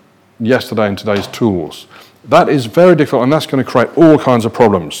using yesterday and today's tools. That is very difficult, and that's going to create all kinds of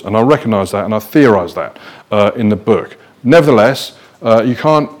problems, and I recognise that and I theorise that in the book. Nevertheless, you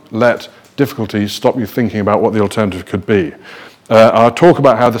can't let difficulties stop you thinking about what the alternative could be. I talk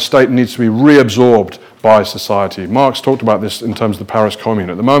about how the state needs to be reabsorbed by society. Marx talked about this in terms of the Paris Commune.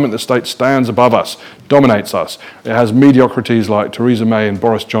 At the moment, the state stands above us, dominates us. It has mediocrities like Theresa May and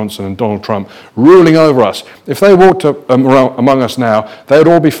Boris Johnson and Donald Trump ruling over us. If they walked among us now, they would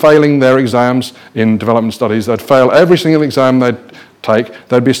all be failing their exams in development studies. They'd fail every single exam they'd take,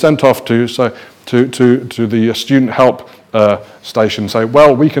 they'd be sent off to the student help station and say,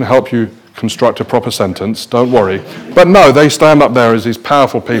 well, we can help you construct a proper sentence, don't worry. But no, they stand up there as these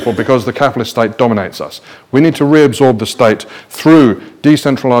powerful people because the capitalist state dominates us. We need to reabsorb the state through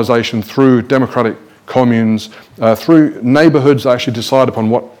decentralisation, through democratic communes, through neighbourhoods that actually decide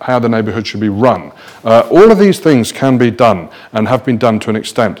upon how the neighbourhood should be run. All of these things can be done and have been done to an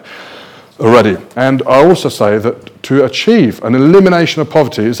extent already. And I also say that to achieve an elimination of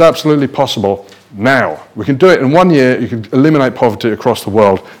poverty is absolutely possible now. We can do it in 1 year. You can eliminate poverty across the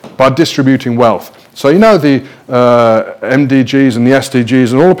world by distributing wealth. So you know the MDGs and the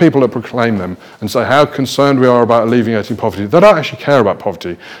SDGs and all the people that proclaim them and say how concerned we are about alleviating poverty. They don't actually care about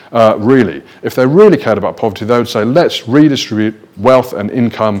poverty, really. If they really cared about poverty, they would say, let's redistribute wealth and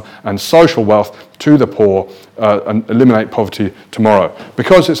income and social wealth to the poor and eliminate poverty tomorrow.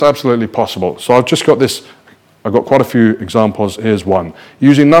 Because it's absolutely possible. So I've just got this. I've got quite a few examples. Here's one.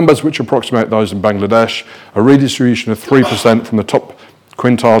 Using numbers which approximate those in Bangladesh, a redistribution of 3% from the top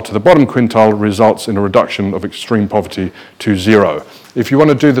quintile to the bottom quintile results in a reduction of extreme poverty to 0. If you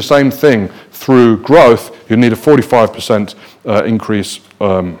want to do the same thing through growth, you need a 45% increase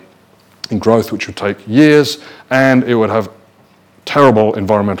in growth, which would take years, and it would have terrible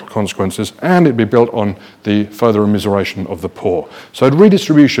environmental consequences, and it'd be built on the further immiseration of the poor. So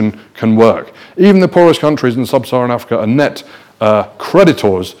redistribution can work. Even the poorest countries in sub-Saharan Africa are net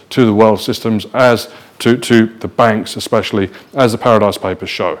creditors to the world systems, as to the banks especially, as the Paradise Papers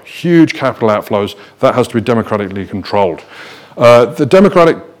show. Huge capital outflows, that has to be democratically controlled. The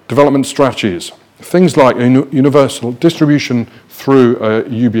democratic development strategies, things like universal distribution through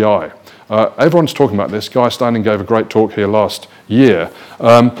UBI. Everyone's talking about this. Guy Standing gave a great talk here last year.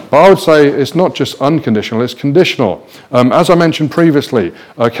 But I would say it's not just unconditional, it's conditional. As I mentioned previously,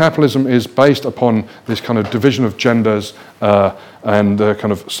 capitalism is based upon this kind of division of genders and the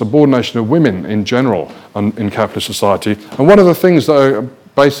kind of subordination of women in general in capitalist society. And one of the things that a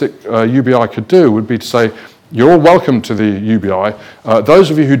basic UBI could do would be to say, you're all welcome to the UBI.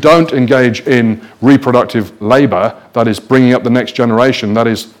 Those of you who don't engage in reproductive labour, that is bringing up the next generation, that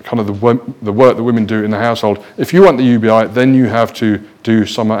is kind of the work that women do in the household, if you want the UBI, then you have to do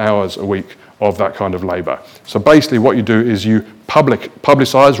some hours a week of that kind of labour. So basically what you do is you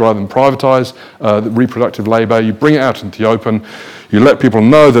publicise rather than privatise the reproductive labour, you bring it out into the open, you let people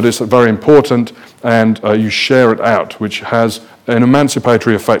know that it's very important, and you share it out, which has an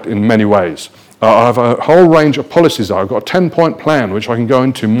emancipatory effect in many ways. I have a whole range of policies there. I've got a 10-point plan, which I can go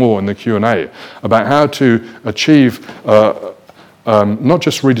into more in the Q&A, about how to achieve not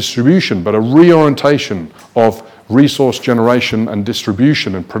just redistribution, but a reorientation of resource generation and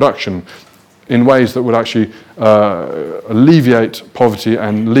distribution and production in ways that would actually alleviate poverty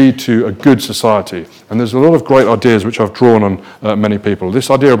and lead to a good society. And there's a lot of great ideas which I've drawn on many people.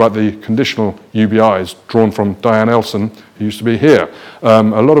 This idea about the conditional UBI is drawn from Diane Elson, who used to be here. A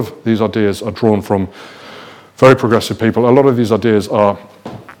lot of these ideas are drawn from very progressive people. A lot of these ideas are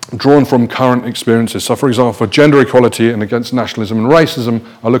drawn from current experiences. So for example, for gender equality and against nationalism and racism,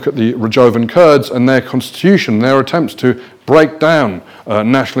 I look at the Rajovan Kurds and their constitution, their attempts to break down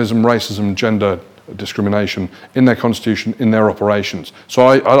nationalism, racism, gender discrimination in their constitution, in their operations. So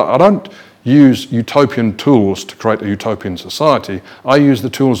I don't use utopian tools to create a utopian society. I use the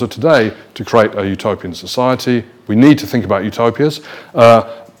tools of today to create a utopian society. We need to think about utopias,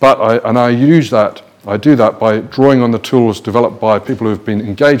 I do that by drawing on the tools developed by people who have been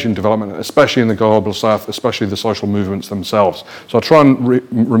engaged in development, especially in the global south, especially the social movements themselves. So I try and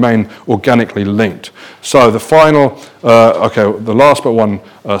remain organically linked. So the final, the last but one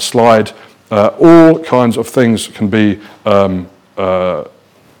slide, all kinds of things can be done.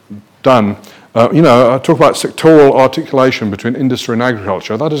 I talk about sectoral articulation between industry and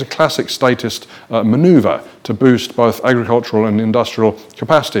agriculture. That is a classic statist manoeuvre to boost both agricultural and industrial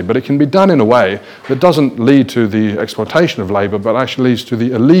capacity. But it can be done in a way that doesn't lead to the exploitation of labour, but actually leads to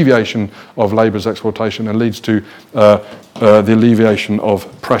the alleviation of labour's exploitation and leads to the alleviation of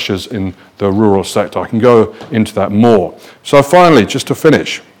pressures in the rural sector. I can go into that more. So finally, just to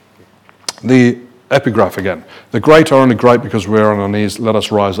finish, the epigraph again. The great are only great because we're on our knees, let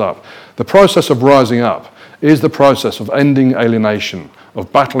us rise up. The process of rising up is the process of ending alienation, of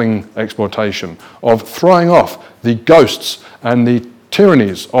battling exploitation, of throwing off the ghosts and the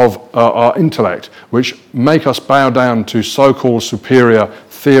tyrannies of our intellect, which make us bow down to so-called superior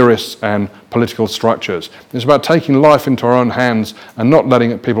theorists and political structures. It's about taking life into our own hands and not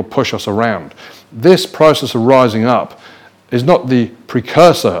letting people push us around. This process of rising up is not the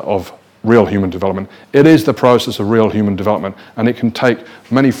precursor of real human development. It is the process of real human development, and it can take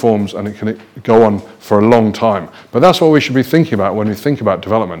many forms and it can go on for a long time. But that's what we should be thinking about when we think about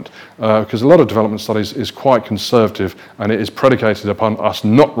development, because a lot of development studies is quite conservative, and it is predicated upon us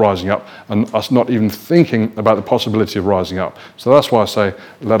not rising up and us not even thinking about the possibility of rising up. So that's why I say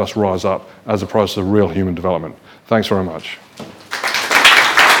let us rise up as a process of real human development. Thanks very much.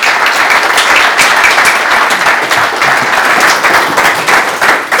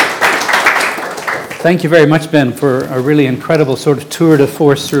 Thank you very much, Ben, for a really incredible sort of tour de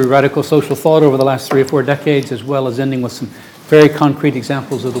force through radical social thought over the last 3 or 4 decades, as well as ending with some very concrete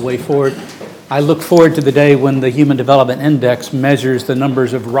examples of the way forward. I look forward to the day when the Human Development Index measures the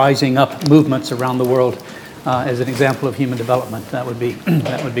numbers of rising up movements around the world as an example of human development. That would be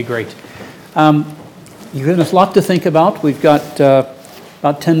that would be great. You've given us a lot to think about. We've got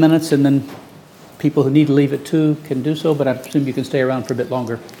about 10 minutes, and then people who need to leave at 2 can do so, but I presume you can stay around for a bit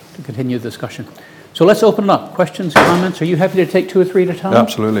longer to continue the discussion. So let's open it up. Questions, comments? Are you happy to take 2 or 3 at a time?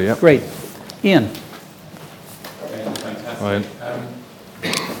 Absolutely, yeah. Great. Ian. Fantastic.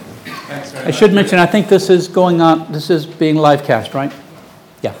 Thanks very much. I should mention, I think this is going on, this is being live cast, right?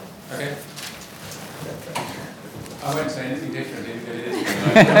 Yeah. Okay. I won't say anything different if it is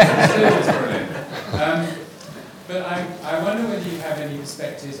it's brilliant. But I wonder whether you have any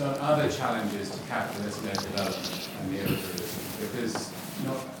perspectives on other challenges to capitalist-led development and neoliberalism, because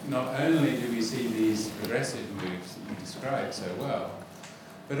not only do we see these progressive moves that you described so well,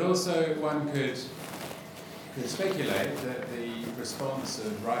 but also one could speculate that the response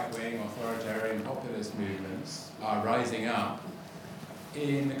of right-wing authoritarian populist movements are rising up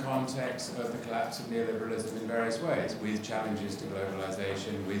in the context of the collapse of neoliberalism in various ways, with challenges to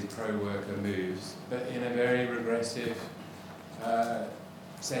globalization, with pro-worker moves, but in a very regressive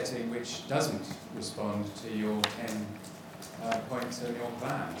setting which doesn't respond to your 10 points in your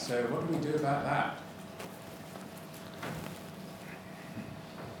plan. So what do we do about that?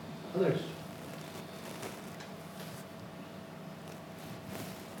 Others?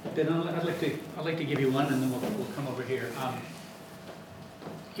 Ben, I'd like to give you one, and then we'll come over here.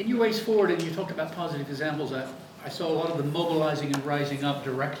 In your ways forward, and you talked about positive examples, I saw a lot of the mobilizing and rising up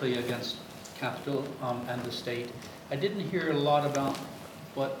directly against capital and the state. I didn't hear a lot about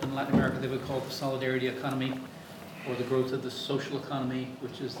what in Latin America they would call the solidarity economy, or the growth of the social economy,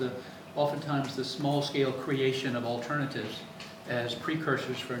 which is oftentimes the small-scale creation of alternatives as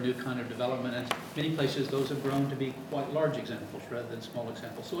precursors for a new kind of development. And many places those have grown to be quite large examples rather than small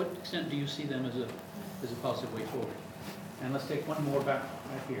examples. So what extent do you see them as a positive way forward? And let's take one more back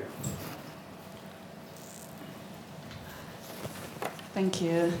right here. Thank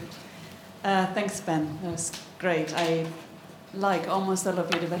you. Thanks, Ben. That was great. I like almost all of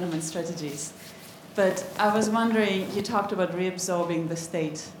your development strategies. But I was wondering, you talked about reabsorbing the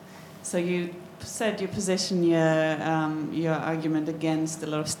state. So you said you position your argument against a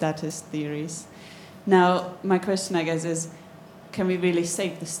lot of statist theories. Now, my question, I guess, is, can we really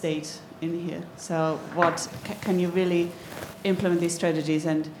save the state in here? So can you really implement these strategies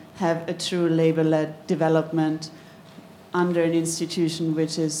and have a true labor-led development under an institution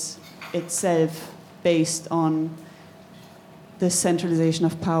which is itself based on the centralization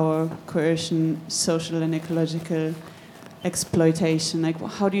of power, coercion, social and ecological exploitation? Like,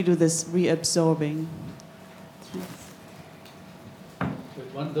 how do you do this reabsorbing?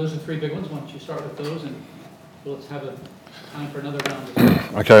 Those are 3 big ones. Why don't you start with those, and let's have a time for another round.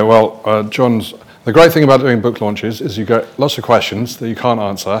 Okay, well, the great thing about doing book launches is you get lots of questions that you can't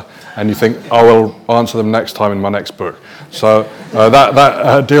answer, and you think, I will answer them next time in my next book. So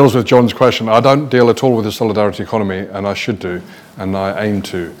that deals with John's question. I don't deal at all with the solidarity economy, and I should do, and I aim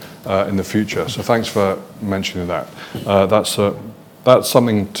to in the future. So thanks for mentioning that. That's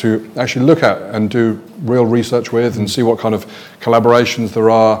something to actually look at and do real research with, and see what kind of collaborations there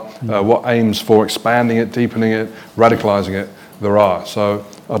are, what aims for expanding it, deepening it, radicalizing it there are. So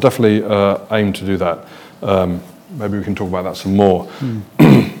I'll definitely aim to do that. Maybe we can talk about that some more.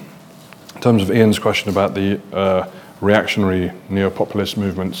 In terms of Ian's question about the reactionary neo-populist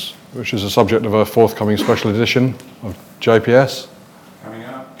movements, which is a subject of a forthcoming special edition of JPS.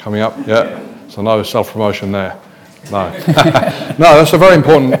 Coming up, yeah. So no self-promotion there. No. No, that's a very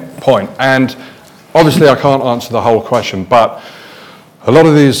important point. And obviously I can't answer the whole question, but a lot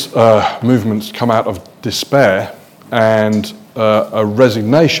of these movements come out of despair and a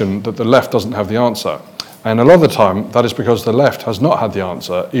resignation that the left doesn't have the answer. And a lot of the time, that is because the left has not had the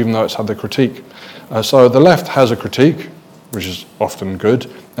answer, even though it's had the critique. So the left has a critique, which is often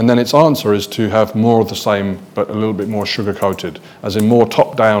good, and then its answer is to have more of the same, but a little bit more sugar-coated, as in more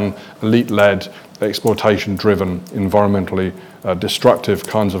top-down, elite-led, exploitation-driven, environmentally destructive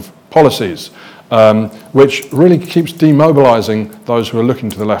kinds of policies, which really keeps demobilising those who are looking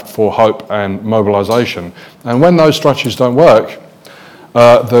to the left for hope and mobilisation. And when those strategies don't work,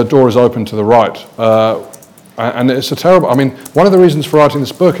 the door is open to the right. And it's a terrible, I mean, one of the reasons for writing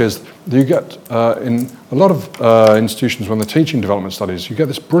this book is that you get, in a lot of institutions when they're teaching development studies, you get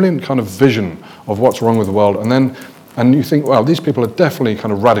this brilliant kind of vision of what's wrong with the world, and you think, well, these people are definitely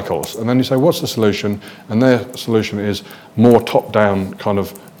kind of radicals. And then you say, what's the solution? And their solution is more top-down kind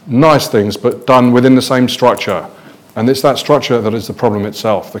of nice things, but done within the same structure. And it's that structure that is the problem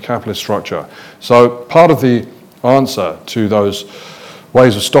itself, the capitalist structure. So part of the answer to those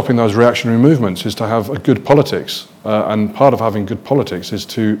ways of stopping those reactionary movements is to have a good politics. And part of having good politics is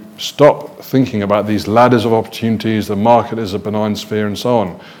to stop thinking about these ladders of opportunities, the market as a benign sphere, and so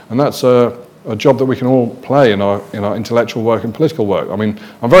on. And that's a job that we can all play in our intellectual work and political work. I mean,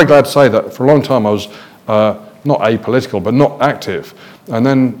 I'm very glad to say that for a long time I was not apolitical, but not active. And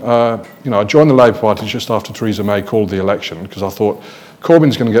then, I joined the Labour Party just after Theresa May called the election, because I thought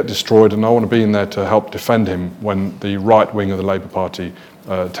Corbyn's going to get destroyed and I want to be in there to help defend him when the right wing of the Labour Party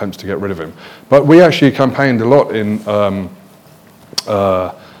attempts to get rid of him. But we actually campaigned a lot in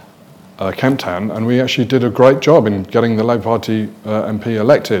Kemptown, and we actually did a great job in getting the Labour Party MP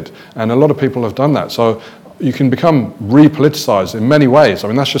elected, and a lot of people have done that. So you can become repoliticised in many ways. I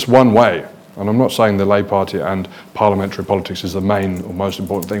mean, that's just one way, and I'm not saying the Labour Party and parliamentary politics is the main or most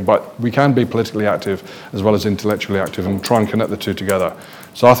important thing, but we can be politically active as well as intellectually active and try and connect the two together.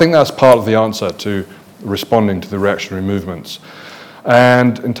 So I think that's part of the answer to responding to the reactionary movements.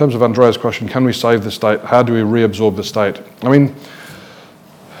 And in terms of Andrea's question, can we save the state? How do we reabsorb the state? I mean,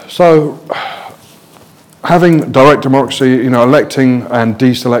 so having direct democracy, electing and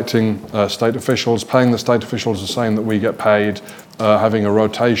deselecting state officials, paying the state officials the same that we get paid, having a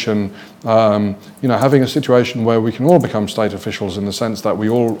rotation, having a situation where we can all become state officials in the sense that we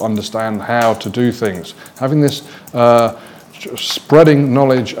all understand how to do things, having this spreading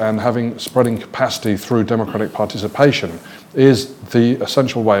knowledge and spreading capacity through democratic participation is the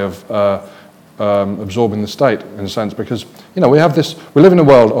essential way of absorbing the state, in a sense, because we live in a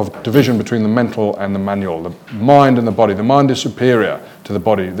world of division between the mental and the manual, the mind and the body. The mind is superior to the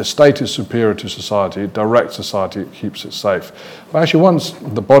body. The state is superior to society. It directs society. It keeps it safe. But actually, once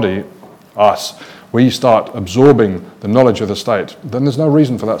the body, us, we start absorbing the knowledge of the state, then there's no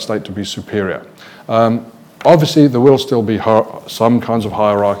reason for that state to be superior. Obviously, there will still be some kinds of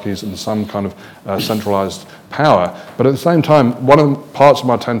hierarchies and some kind of centralised power, but at the same time, one of the parts of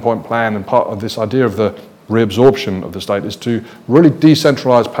my 10-point plan and part of this idea of the reabsorption of the state is to really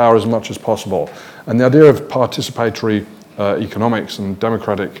decentralise power as much as possible. And the idea of participatory economics and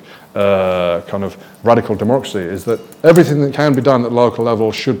democratic kind of radical democracy is that everything that can be done at the local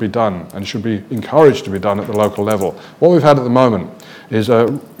level should be done and should be encouraged to be done at the local level. What we've had at the moment is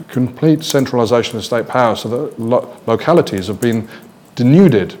a complete centralisation of state power, so that localities have been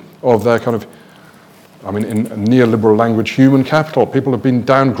denuded of their kind of, in neoliberal language, human capital. People have been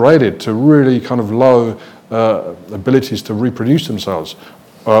downgraded to really kind of low abilities to reproduce themselves.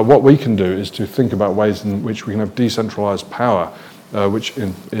 What we can do is to think about ways in which we can have decentralised power, which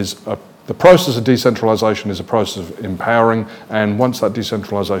is the process of decentralisation is a process of empowering, and once that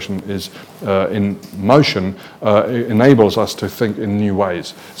decentralisation is in motion, it enables us to think in new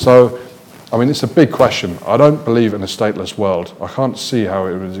ways. So, it's a big question. I don't believe in a stateless world. I can't see how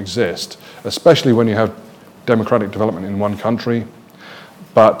it would exist, especially when you have democratic development in one country.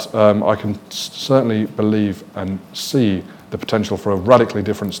 But I can certainly believe and see the potential for a radically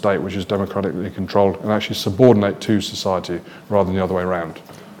different state which is democratically controlled and actually subordinate to society rather than the other way around.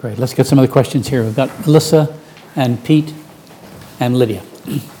 Great. Let's get some of the questions here. We've got Melissa and Pete and Lydia.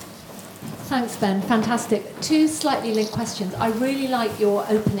 Thanks, Ben. Fantastic. Two slightly linked questions. I really like your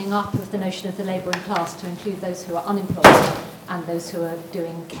opening up of the notion of the labouring class to include those who are unemployed and those who are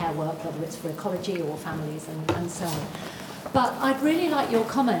doing care work, whether it's for ecology or families and so on. But I'd really like your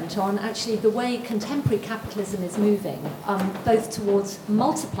comment on actually the way contemporary capitalism is moving, both towards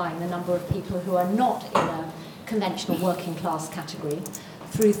multiplying the number of people who are not in a conventional working class category,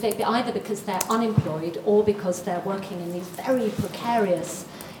 through either because they're unemployed or because they're working in these very precarious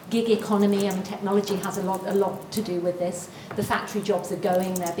gig economy. Technology has a lot to do with this. The factory jobs are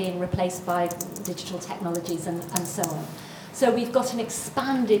going, they're being replaced by digital technologies and so on. So we've got an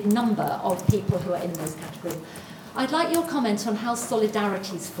expanded number of people who are in those categories. I'd like your comment on how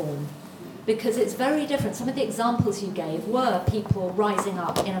solidarities form, because it's very different. Some of the examples you gave were people rising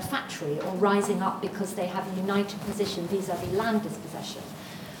up in a factory or rising up because they have a united position vis-à-vis land dispossession.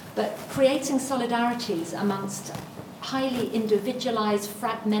 But creating solidarities amongst highly individualized,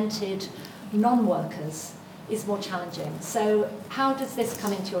 fragmented non-workers is more challenging. So how does this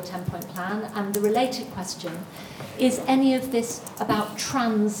come into your 10-point plan? And the related question, is any of this about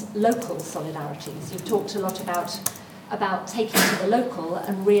trans-local solidarities? You've talked a lot about taking to the local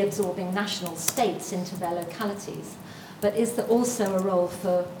and reabsorbing national states into their localities. But is there also a role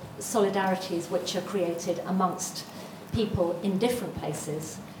for solidarities which are created amongst people in different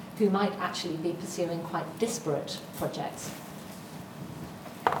places who might actually be pursuing quite disparate projects?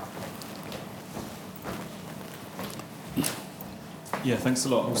 Yeah, thanks a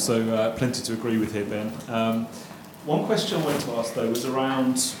lot. Also, plenty to agree with here, Ben. One question I wanted to ask, though, was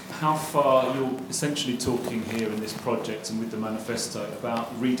around how far you're essentially talking here in this project and with the manifesto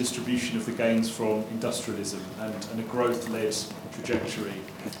about redistribution of the gains from industrialism and a growth-led trajectory.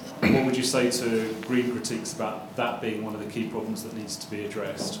 What would you say to green critiques about that being one of the key problems that needs to be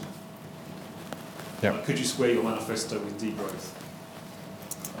addressed? Yeah. Could you square your manifesto with degrowth?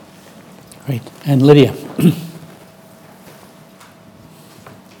 Great. And Lydia.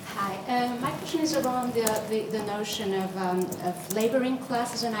 My question is around the notion of labouring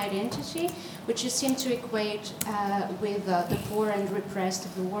class as an identity, which you seem to equate with the poor and repressed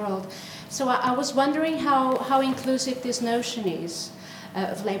of the world. So I was wondering how inclusive this notion is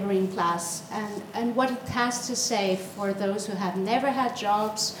of labouring class and what it has to say for those who have never had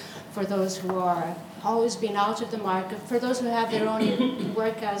jobs, for those who are always been out of the market, for those who have their own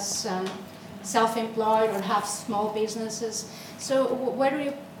work as self-employed or have small businesses. So where do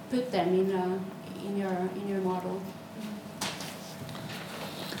you put them in your model?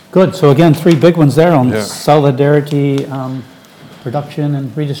 Good. So again, three big ones there on Yeah. solidarity, production,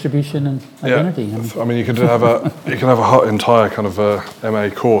 and redistribution, and identity. Yeah. I mean, you could have a whole entire kind of MA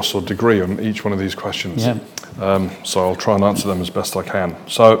course or degree on each one of these questions. Yeah. So I'll try and answer them as best I can.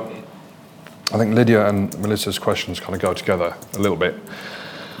 So I think Lydia and Melissa's questions kind of go together a little bit.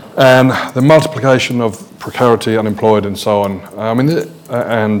 And the multiplication of precarity, unemployed, and so on.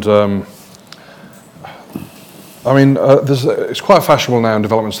 It's quite fashionable now in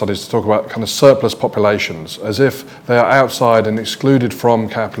development studies to talk about kind of surplus populations as if they are outside and excluded from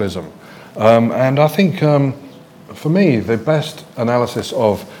capitalism. And I think, for me, the best analysis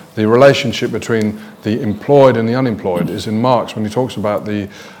of the relationship between the employed and the unemployed is in Marx when he talks about the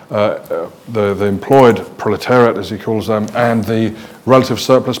employed proletariat, as he calls them, and the relative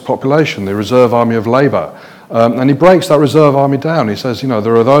surplus population, the reserve army of labour. And he breaks that reserve army down. He says,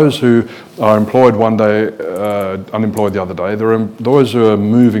 there are those who are employed one day, unemployed the other day. There are those who are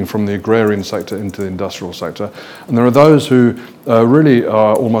moving from the agrarian sector into the industrial sector. And there are those who really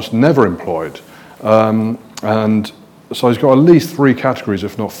are almost never employed. And so he's got at least three categories,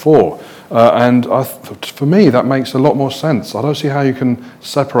 if not four. For me, that makes a lot more sense. I don't see how you can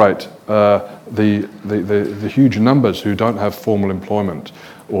separate the huge numbers who don't have formal employment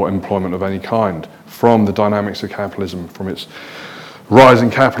or employment of any kind from the dynamics of capitalism, from its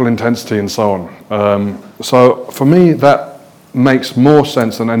rising capital intensity and so on. So for me, that makes more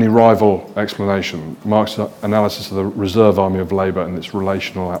sense than any rival explanation. Marx's analysis of the reserve army of labour and its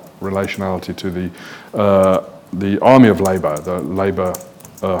relationality to the army of labour, the labour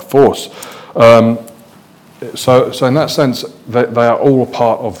force. So in that sense, they are all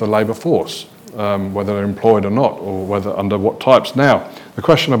part of the labour force, whether they're employed or not, or whether under what types. Now, the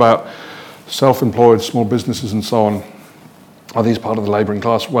question about self-employed, small businesses and so on, are these part of the labouring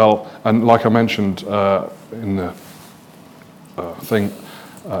class? Well, and like I mentioned in the thing,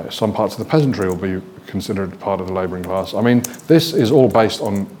 some parts of the peasantry will be considered part of the labouring class. I mean, this is all based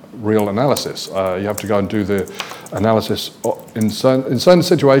on real analysis. You have to go and do the analysis. In certain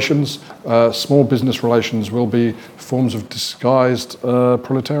situations, small business relations will be forms of disguised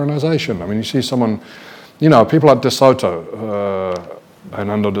proletarianisation. I mean, you see someone, people like De Soto,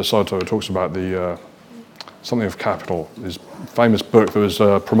 Hernando De Soto, who talks about the something of capital, his famous book that was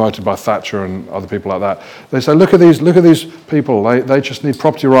promoted by Thatcher and other people like that. They say, look at these people. They just need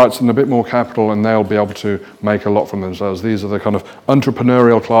property rights and a bit more capital, and they'll be able to make a lot from themselves. These are the kind of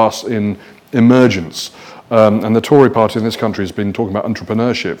entrepreneurial class in emergence. And the Tory party in this country has been talking about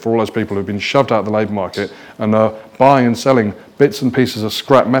entrepreneurship for all those people who've been shoved out of the labour market and are buying and selling bits and pieces of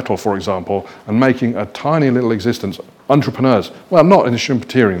scrap metal, for example, and making a tiny little existence. Entrepreneurs. Well, not in a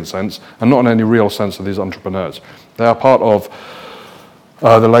Schumpeterian sense, and not in any real sense of these entrepreneurs. They are part of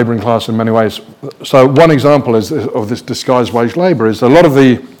the labouring class in many ways. So one example of this disguised wage labour is a lot of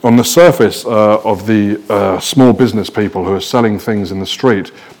on the surface of the small business people who are selling things in the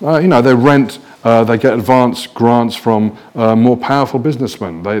street, they rent, they get advance grants from more powerful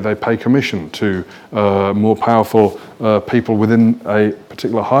businessmen. They pay commission to more powerful people within a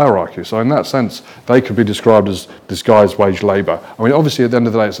particular hierarchy. So in that sense, they could be described as disguised wage labour. I mean, obviously, at the end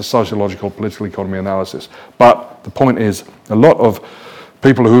of the day, it's a sociological, political economy analysis. But the point is, a lot of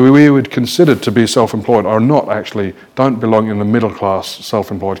people who we would consider to be self-employed don't belong in the middle-class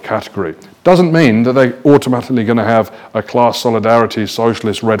self-employed category. Doesn't mean that they're automatically going to have a class solidarity,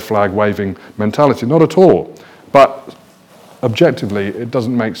 socialist, red flag waving mentality. Not at all. But objectively, it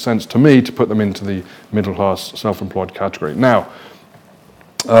doesn't make sense to me to put them into the middle-class self-employed category. Now,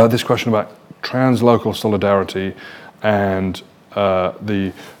 this question about translocal solidarity and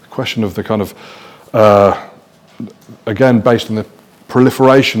the question of the kind of, again, based on the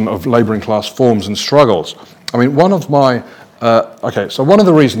proliferation of labouring class forms and struggles. I mean, one of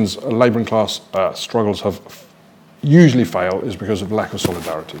the reasons labouring class struggles have usually fail is because of lack of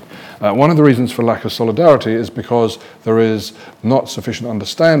solidarity. One of the reasons for lack of solidarity is because there is not sufficient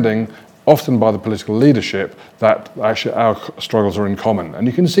understanding, often by the political leadership, that actually our struggles are in common. And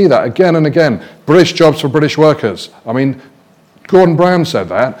you can see that again and again. British jobs for British workers. I mean, Gordon Brown said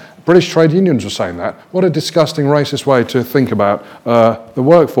that. British trade unions were saying that. What a disgusting racist way to think about the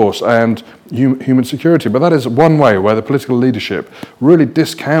workforce and human security. But that is one way where the political leadership really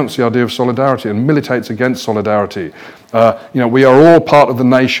discounts the idea of solidarity and militates against solidarity. We are all part of the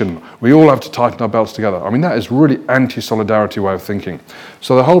nation. We all have to tighten our belts together. I mean, that is really anti-solidarity way of thinking.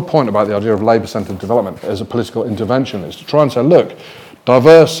 So the whole point about the idea of labour-centred development as a political intervention is to try and say, look,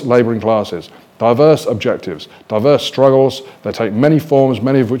 diverse labouring classes, diverse objectives, diverse struggles. They take many forms,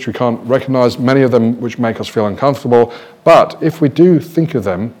 many of which we can't recognise, many of them which make us feel uncomfortable. But if we do think of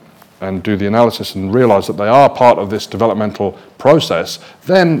them and do the analysis and realise that they are part of this developmental process,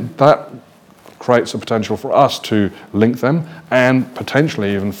 then that creates a potential for us to link them and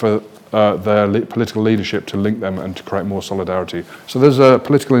potentially even for their political leadership to link them and to create more solidarity. So there's a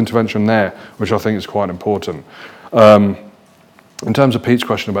political intervention there, which I think is quite important. In terms of Pete's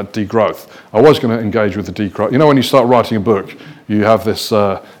question about degrowth, I was going to engage with the degrowth. When you start writing a book, you have this,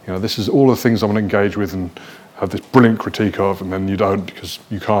 this is all the things I want to engage with and have this brilliant critique of, and then you don't because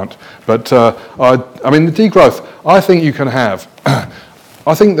you can't. But the degrowth, I think you can have.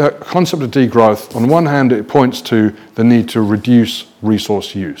 I think the concept of degrowth, on one hand, it points to the need to reduce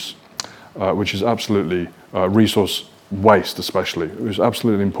resource use, which is absolutely resource waste especially, is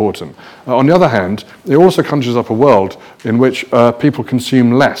absolutely important. On the other hand, it also conjures up a world in which people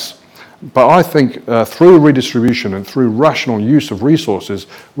consume less. But I think through redistribution and through rational use of resources,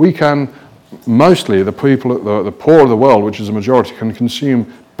 we can, mostly the people, the poor of the world, which is a majority, can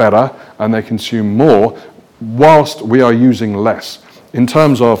consume better and they consume more whilst we are using less. In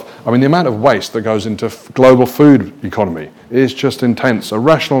terms of, the amount of waste that goes into global food economy is just intense. A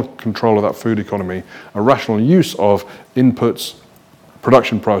rational control of that food economy, a rational use of inputs,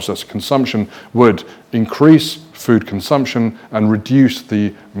 production process, consumption would increase food consumption and reduce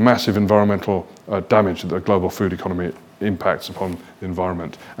the massive environmental damage that the global food economy impacts upon the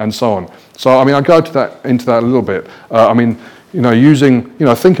environment, and so on. So, I go into that a little bit.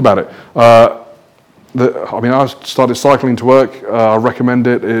 Think about it. I started cycling to work. I recommend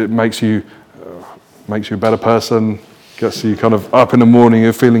it. It makes you a better person, gets you kind of up in the morning,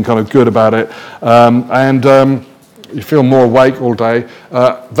 you're feeling kind of good about it, and you feel more awake all day.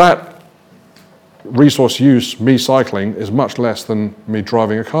 That resource use, me cycling, is much less than me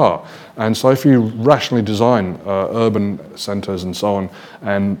driving a car. And so if you rationally design urban centres and so on,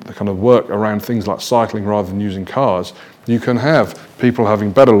 and kind of work around things like cycling rather than using cars, you can have people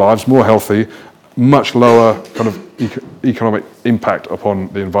having better lives, more healthy, much lower kind of economic impact upon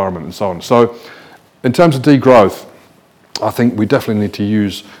the environment and so on. So in terms of degrowth, I think we definitely need to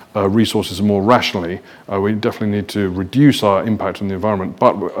use resources more rationally. We definitely need to reduce our impact on the environment,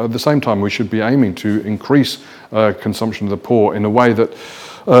 but at the same time we should be aiming to increase consumption of the poor in a way that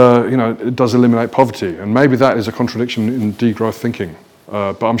it does eliminate poverty. And maybe that is a contradiction in degrowth thinking.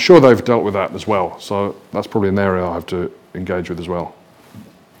 But I'm sure they've dealt with that as well. So that's probably an area I have to engage with as well.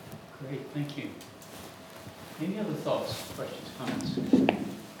 Great, thank you. Any other thoughts, questions, comments?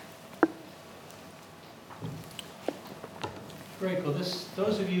 Great, well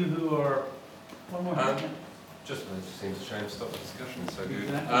those of you who are... One more. It just seems a shame to stop the discussion, it's so good.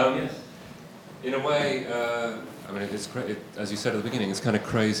 Exactly, yes. In a way, it's as you said at the beginning, it's kind of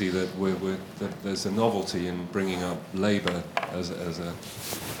crazy that that there's a novelty in bringing up labour as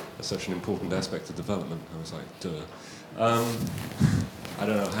such an important aspect of development. I was like, duh. I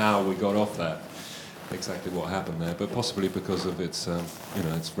don't know how we got off that, exactly what happened there, but possibly because of its,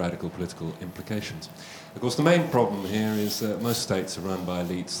 its radical political implications. Of course, the main problem here is that most states are run by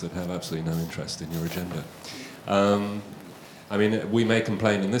elites that have absolutely no interest in your agenda. I mean, we may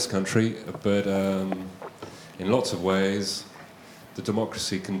complain in this country, but in lots of ways, the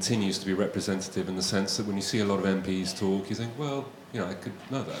democracy continues to be representative in the sense that when you see a lot of MPs talk, you think, well, I could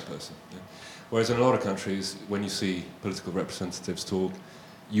know that person. Yeah. Whereas in a lot of countries, when you see political representatives talk,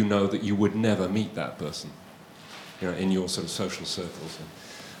 you know that you would never meet that person, in your sort of social circles.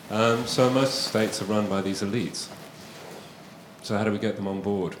 So most states are run by these elites. So how do we get them on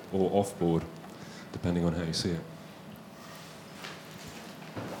board or off board, depending on how you see it?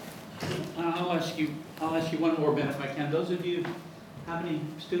 I'll ask you one more, Ben, if I can. Those of you, how many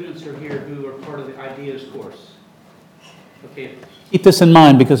students are here who are part of the Ideas course? Okay. Keep this in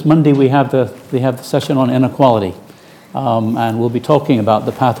mind because Monday we have the session on inequality, and we'll be talking about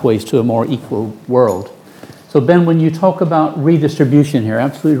the pathways to a more equal world. So Ben, when you talk about redistribution here,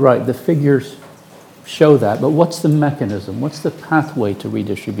 absolutely right. The figures show that, but what's the mechanism? What's the pathway to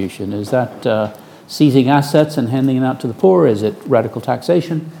redistribution? Is that seizing assets and handing it out to the poor? Is it radical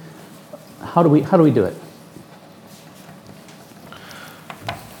taxation? How do we do it?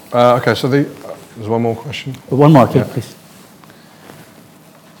 Okay, so there's one more question. One more, please.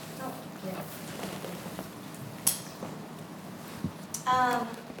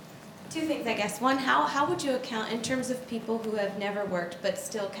 Two things, I guess. One, how would you account, in terms of people who have never worked but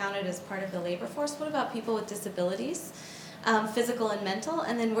still counted as part of the labor force, what about people with disabilities, physical and mental?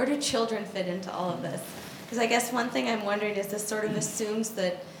 And then where do children fit into all of this? Because I guess one thing I'm wondering is this sort of assumes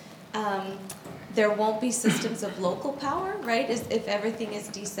that there won't be systems of local power, right? If everything is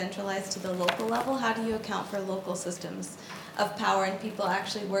decentralized to the local level, how do you account for local systems of power and people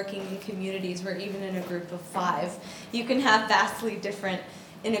actually working in communities where even in a group of 5, you can have vastly different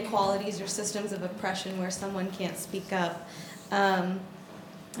inequalities or systems of oppression where someone can't speak up?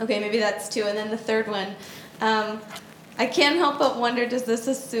 Okay, maybe that's 2. And then the third one, I can't help but wonder, does this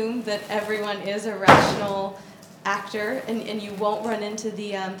assume that everyone is a rational actor and you won't run into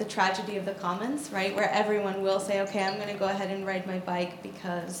the tragedy of the commons, right? Where everyone will say, okay, I'm going to go ahead and ride my bike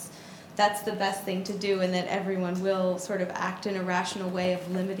because that's the best thing to do, and that everyone will sort of act in a rational way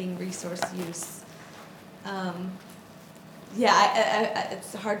of limiting resource use.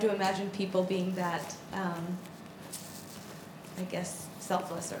 It's hard to imagine people being that, I guess,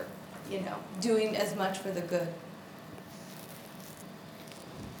 selfless or, doing as much for the good.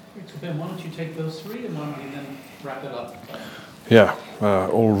 So Ben, why don't you take those 3 and why don't you then wrap it up? Yeah,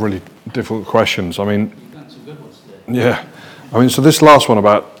 all really difficult questions. I mean, you've done some good ones today. Yeah, I mean, so this last one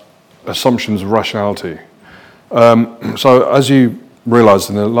about assumptions of rationality. So as you realised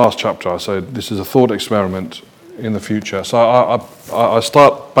in the last chapter, I said this is a thought experiment in the future. So I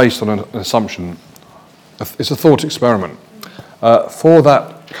start based on an assumption. It's a thought experiment. For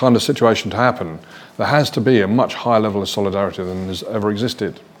that kind of situation to happen, there has to be a much higher level of solidarity than has ever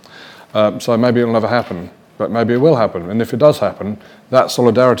existed. So maybe it'll never happen, but maybe it will happen. And if it does happen, that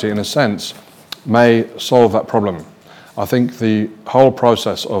solidarity, in a sense, may solve that problem. I think the whole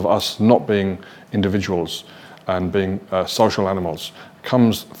process of us not being individuals and being social animals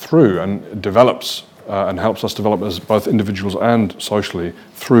comes through and develops and helps us develop as both individuals and socially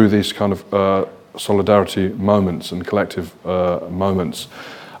through these kind of solidarity moments and collective moments.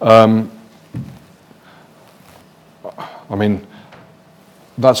 I mean,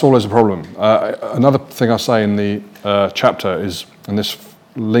 that's always a problem. Another thing I say in the chapter is, and this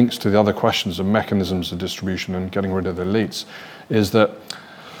links to the other questions of mechanisms of distribution and getting rid of the elites, is that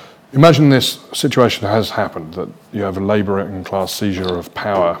imagine this situation has happened, that you have a labouring class seizure of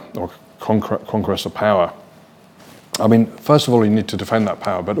power or conquest of power. I mean, first of all, you need to defend that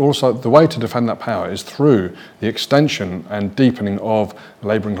power, but also the way to defend that power is through the extension and deepening of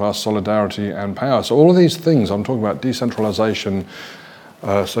labouring class solidarity and power. So all of these things, I'm talking about decentralisation,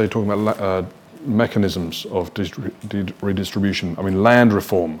 so you're talking about mechanisms of redistribution. I mean, land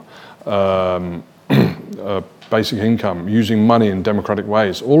reform, basic income, using money in democratic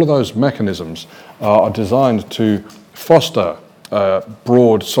ways. All of those mechanisms are designed to foster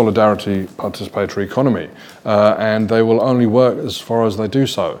broad solidarity participatory economy, and they will only work as far as they do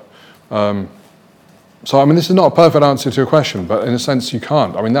so. So, I mean, this is not a perfect answer to your question, but in a sense you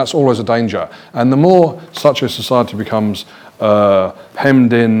can't. I mean, that's always a danger. And the more such a society becomes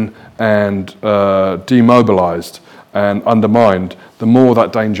hemmed in and demobilised and undermined, the more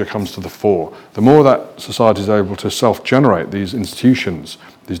that danger comes to the fore. The more that society is able to self-generate these institutions,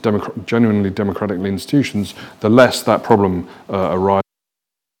 these genuinely democratic institutions, the less that problem arises.